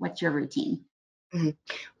 or what's your routine? Mhm.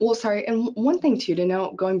 Well, sorry, and one thing too to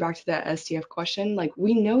note, going back to that STF question, like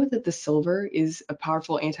we know that the silver is a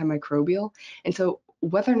powerful antimicrobial, and so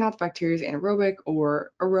whether or not the bacteria is anaerobic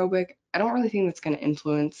or aerobic, I don't really think that's going to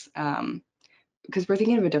influence, because we're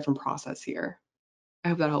thinking of a different process here. I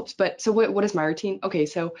hope that helps. But so what is my routine? Okay,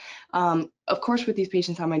 so of course with these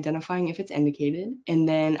patients, I'm identifying if it's indicated, and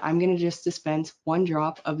then I'm gonna just dispense 1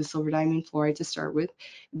 drop of the silver diamine fluoride to start with.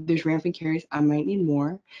 If there's rampant caries, I might need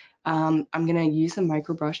more. I'm gonna use a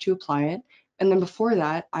microbrush to apply it. And then before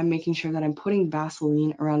that, I'm making sure that I'm putting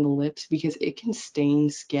Vaseline around the lips because it can stain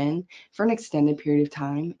skin for an extended period of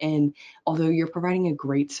time. And although you're providing a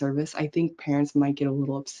great service, I think parents might get a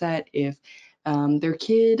little upset if their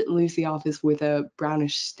kid leaves the office with a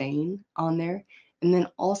brownish stain on there. And then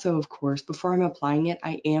also, of course, before I'm applying it,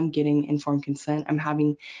 I am getting informed consent. I'm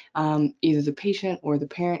having either the patient or the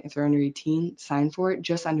parent, if they're under 18, sign for it,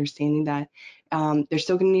 just understanding that they're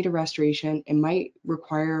still going to need a restoration. It might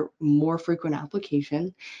require more frequent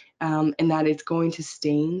application, and that it's going to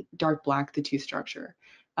stain dark black the tooth structure.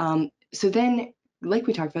 So then, like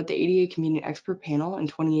we talked about, the ADA Convenient Expert Panel in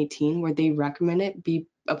 2018, where they recommend it be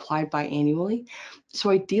applied biannually.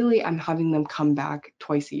 So ideally, I'm having them come back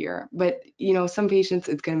twice a year. But you know, some patients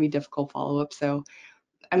it's going to be difficult follow-up. So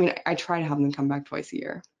I mean, I try to have them come back twice a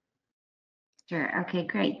year. Sure. Okay,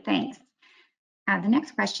 great. Thanks. The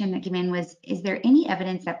next question that came in was, is there any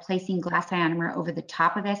evidence that placing glass ionomer over the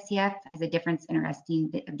top of SCF has a difference in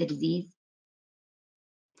arresting the disease?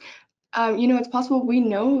 You know, it's possible. We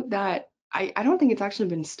know that I don't think it's actually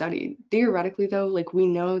been studied. Theoretically, though, like we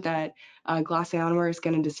know that glass ionomer is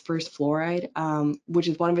going to disperse fluoride, which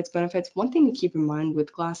is one of its benefits. One thing to keep in mind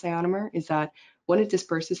with glass ionomer is that when it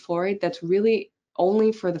disperses fluoride, that's really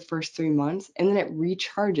only for the first 3 months, and then it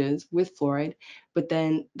recharges with fluoride, but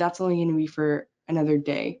then that's only going to be for another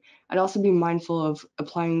day. I'd also be mindful of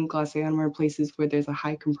applying glass ionomer in places where there's a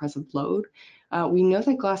high compressive load. We know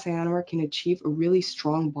that glass ionomer can achieve a really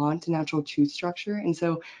strong bond to natural tooth structure. And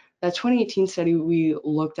so that 2018 study we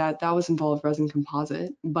looked at, that was involved resin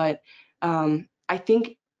composite. But I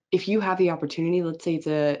think if you have the opportunity, let's say it's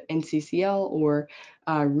a NCCL or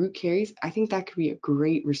root caries, I think that could be a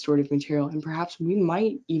great restorative material. And perhaps we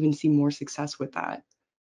might even see more success with that.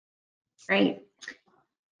 Great.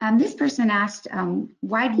 This person asked,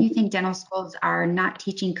 why do you think dental schools are not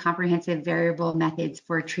teaching comprehensive variable methods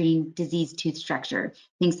for treating diseased tooth structure,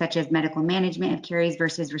 things such as medical management of caries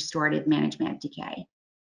versus restorative management of decay?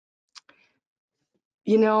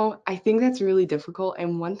 You know, I think that's really difficult.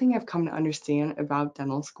 And one thing I've come to understand about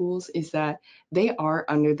dental schools is that they are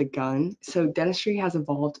under the gun. So dentistry has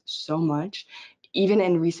evolved so much. even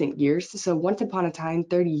in recent years. So once upon a time,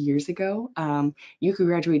 30 years ago, you could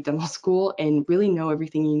graduate dental school and really know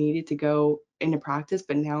everything you needed to go into practice,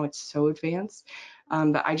 but now it's so advanced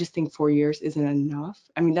that I just think 4 years isn't enough.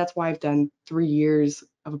 I mean, that's why I've done 3 years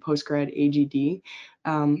of a post-grad AGD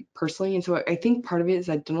personally. And so I think part of it is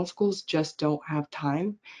that dental schools just don't have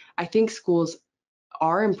time. I think schools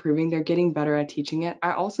are improving, they're getting better at teaching it.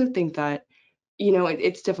 I also think that,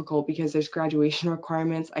 it's difficult because there's graduation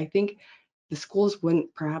requirements. I think the schools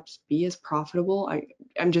wouldn't perhaps be as profitable.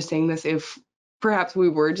 I'm just saying this if perhaps we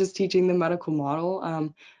were just teaching the medical model.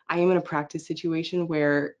 I am in a practice situation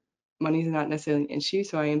where money is not necessarily an issue,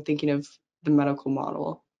 so I am thinking of the medical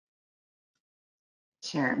model.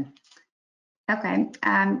 Sure. Okay.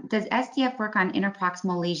 Does SDF work on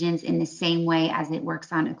interproximal lesions in the same way as it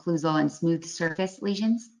works on occlusal and smooth surface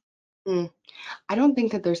lesions? Mm. I don't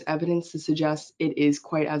think that there's evidence to suggest it is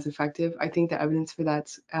quite as effective. I think the evidence for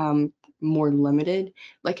that's more limited.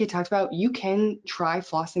 Like I talked about, you can try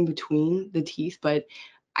flossing between the teeth, but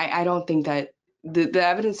I don't think that the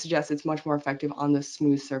evidence suggests it's much more effective on the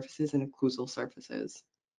smooth surfaces and occlusal surfaces.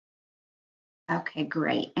 Okay,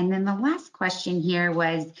 great. And then the last question here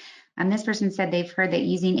was, this person said they've heard that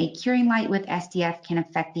using a curing light with SDF can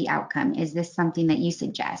affect the outcome. Is this something that you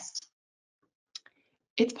suggest?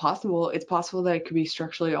 It's possible. It's possible that it could be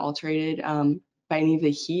structurally altered by any of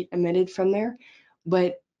the heat emitted from there,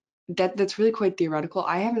 but that's really quite theoretical.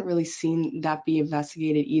 I haven't really seen that be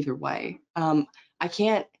investigated either way. I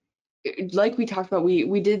can't, like we talked about,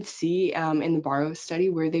 we did see in the Barrow study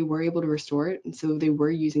where they were able to restore it, and so they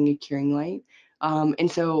were using a curing light.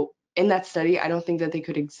 And so in that study, I don't think that they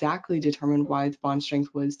could exactly determine why the bond strength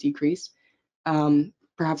was decreased.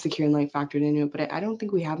 Perhaps the curing light factored into it, but I don't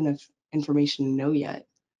think we have enough information to know yet.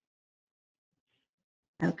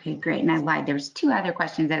 Okay, great. And I lied. There's two other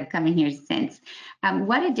questions that have come in here since.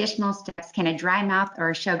 What additional steps can a dry mouth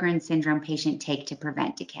or a Sjogren's syndrome patient take to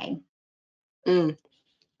prevent decay? Mm.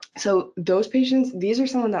 So those patients, these are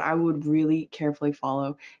someone that I would really carefully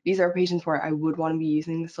follow. These are patients where I would want to be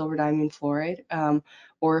using the silver diamond fluoride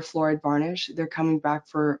or fluoride varnish. They're coming back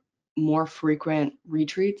for more frequent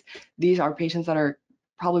retreats. These are patients that are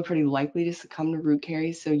probably pretty likely to succumb to root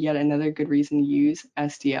caries, so yet another good reason to use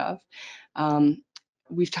SDF. Um,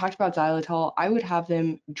 we've talked about xylitol. I would have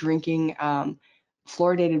them drinking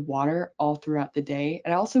fluoridated water all throughout the day,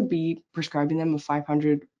 and I'd also be prescribing them a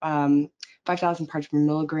 5,000 parts per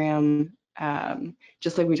milligram,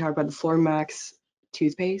 just like we talked about the Florimax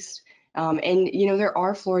toothpaste. And there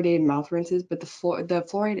are fluoridated mouth rinses, but the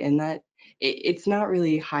fluoride in that it's not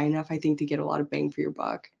really high enough, I think, to get a lot of bang for your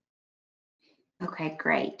buck. Okay,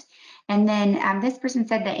 great. And then this person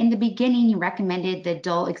said that in the beginning you recommended the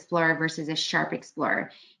dull explorer versus a sharp explorer.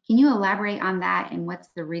 Can you elaborate on that and what's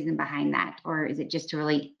the reason behind that? Or is it just to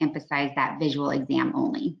really emphasize that visual exam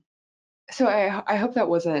only? So I hope that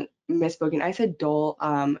wasn't misspoken. I said dull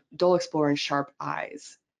explorer and sharp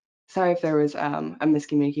eyes. Sorry if there was a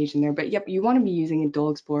miscommunication there, but yep, you want to be using a dull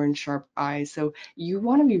explorer and sharp eyes. So you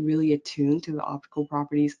want to be really attuned to the optical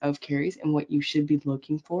properties of caries and what you should be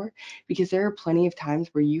looking for, because there are plenty of times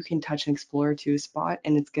where you can touch an explorer to a spot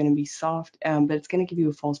and it's going to be soft, but it's going to give you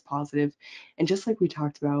a false positive. And just like we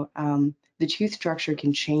talked about, the tooth structure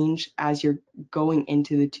can change as you're going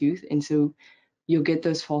into the tooth, and so you'll get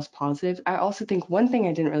those false positives. I also think one thing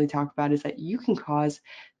I didn't really talk about is that you can cause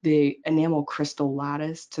the enamel crystal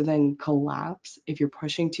lattice to then collapse if you're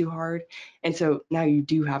pushing too hard. And so now you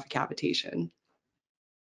do have a cavitation.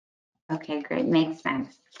 Okay, great. Makes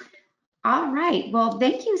sense. All right. Well,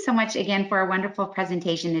 thank you so much again for a wonderful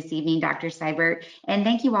presentation this evening, Dr. Seibert. And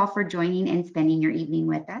thank you all for joining and spending your evening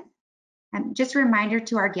with us. Just a reminder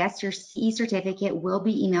to our guests, your CE certificate will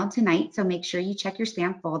be emailed tonight, so make sure you check your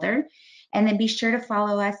spam folder. And then be sure to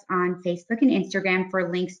follow us on Facebook and Instagram for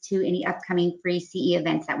links to any upcoming free CE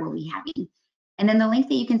events that we'll be having. And then the link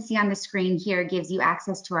that you can see on the screen here gives you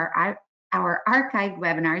access to our archived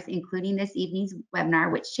webinars, including this evening's webinar,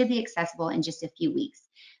 which should be accessible in just a few weeks.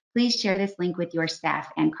 Please share this link with your staff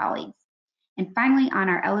and colleagues. And finally, on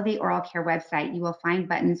our Elevate Oral Care website, you will find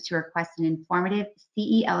buttons to request an informative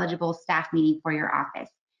CE-eligible staff meeting for your office.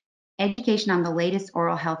 Education on the latest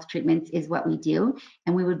oral health treatments is what we do,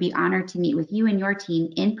 and we would be honored to meet with you and your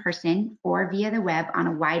team in person or via the web on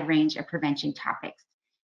a wide range of prevention topics.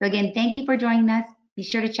 So again, thank you for joining us. Be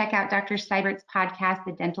sure to check out Dr. Seibert's podcast,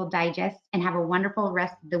 The Dental Digest, and have a wonderful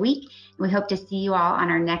rest of the week. We hope to see you all on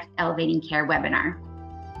our next Elevating Care webinar.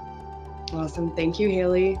 Awesome. Thank you,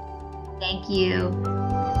 Haley. Thank you.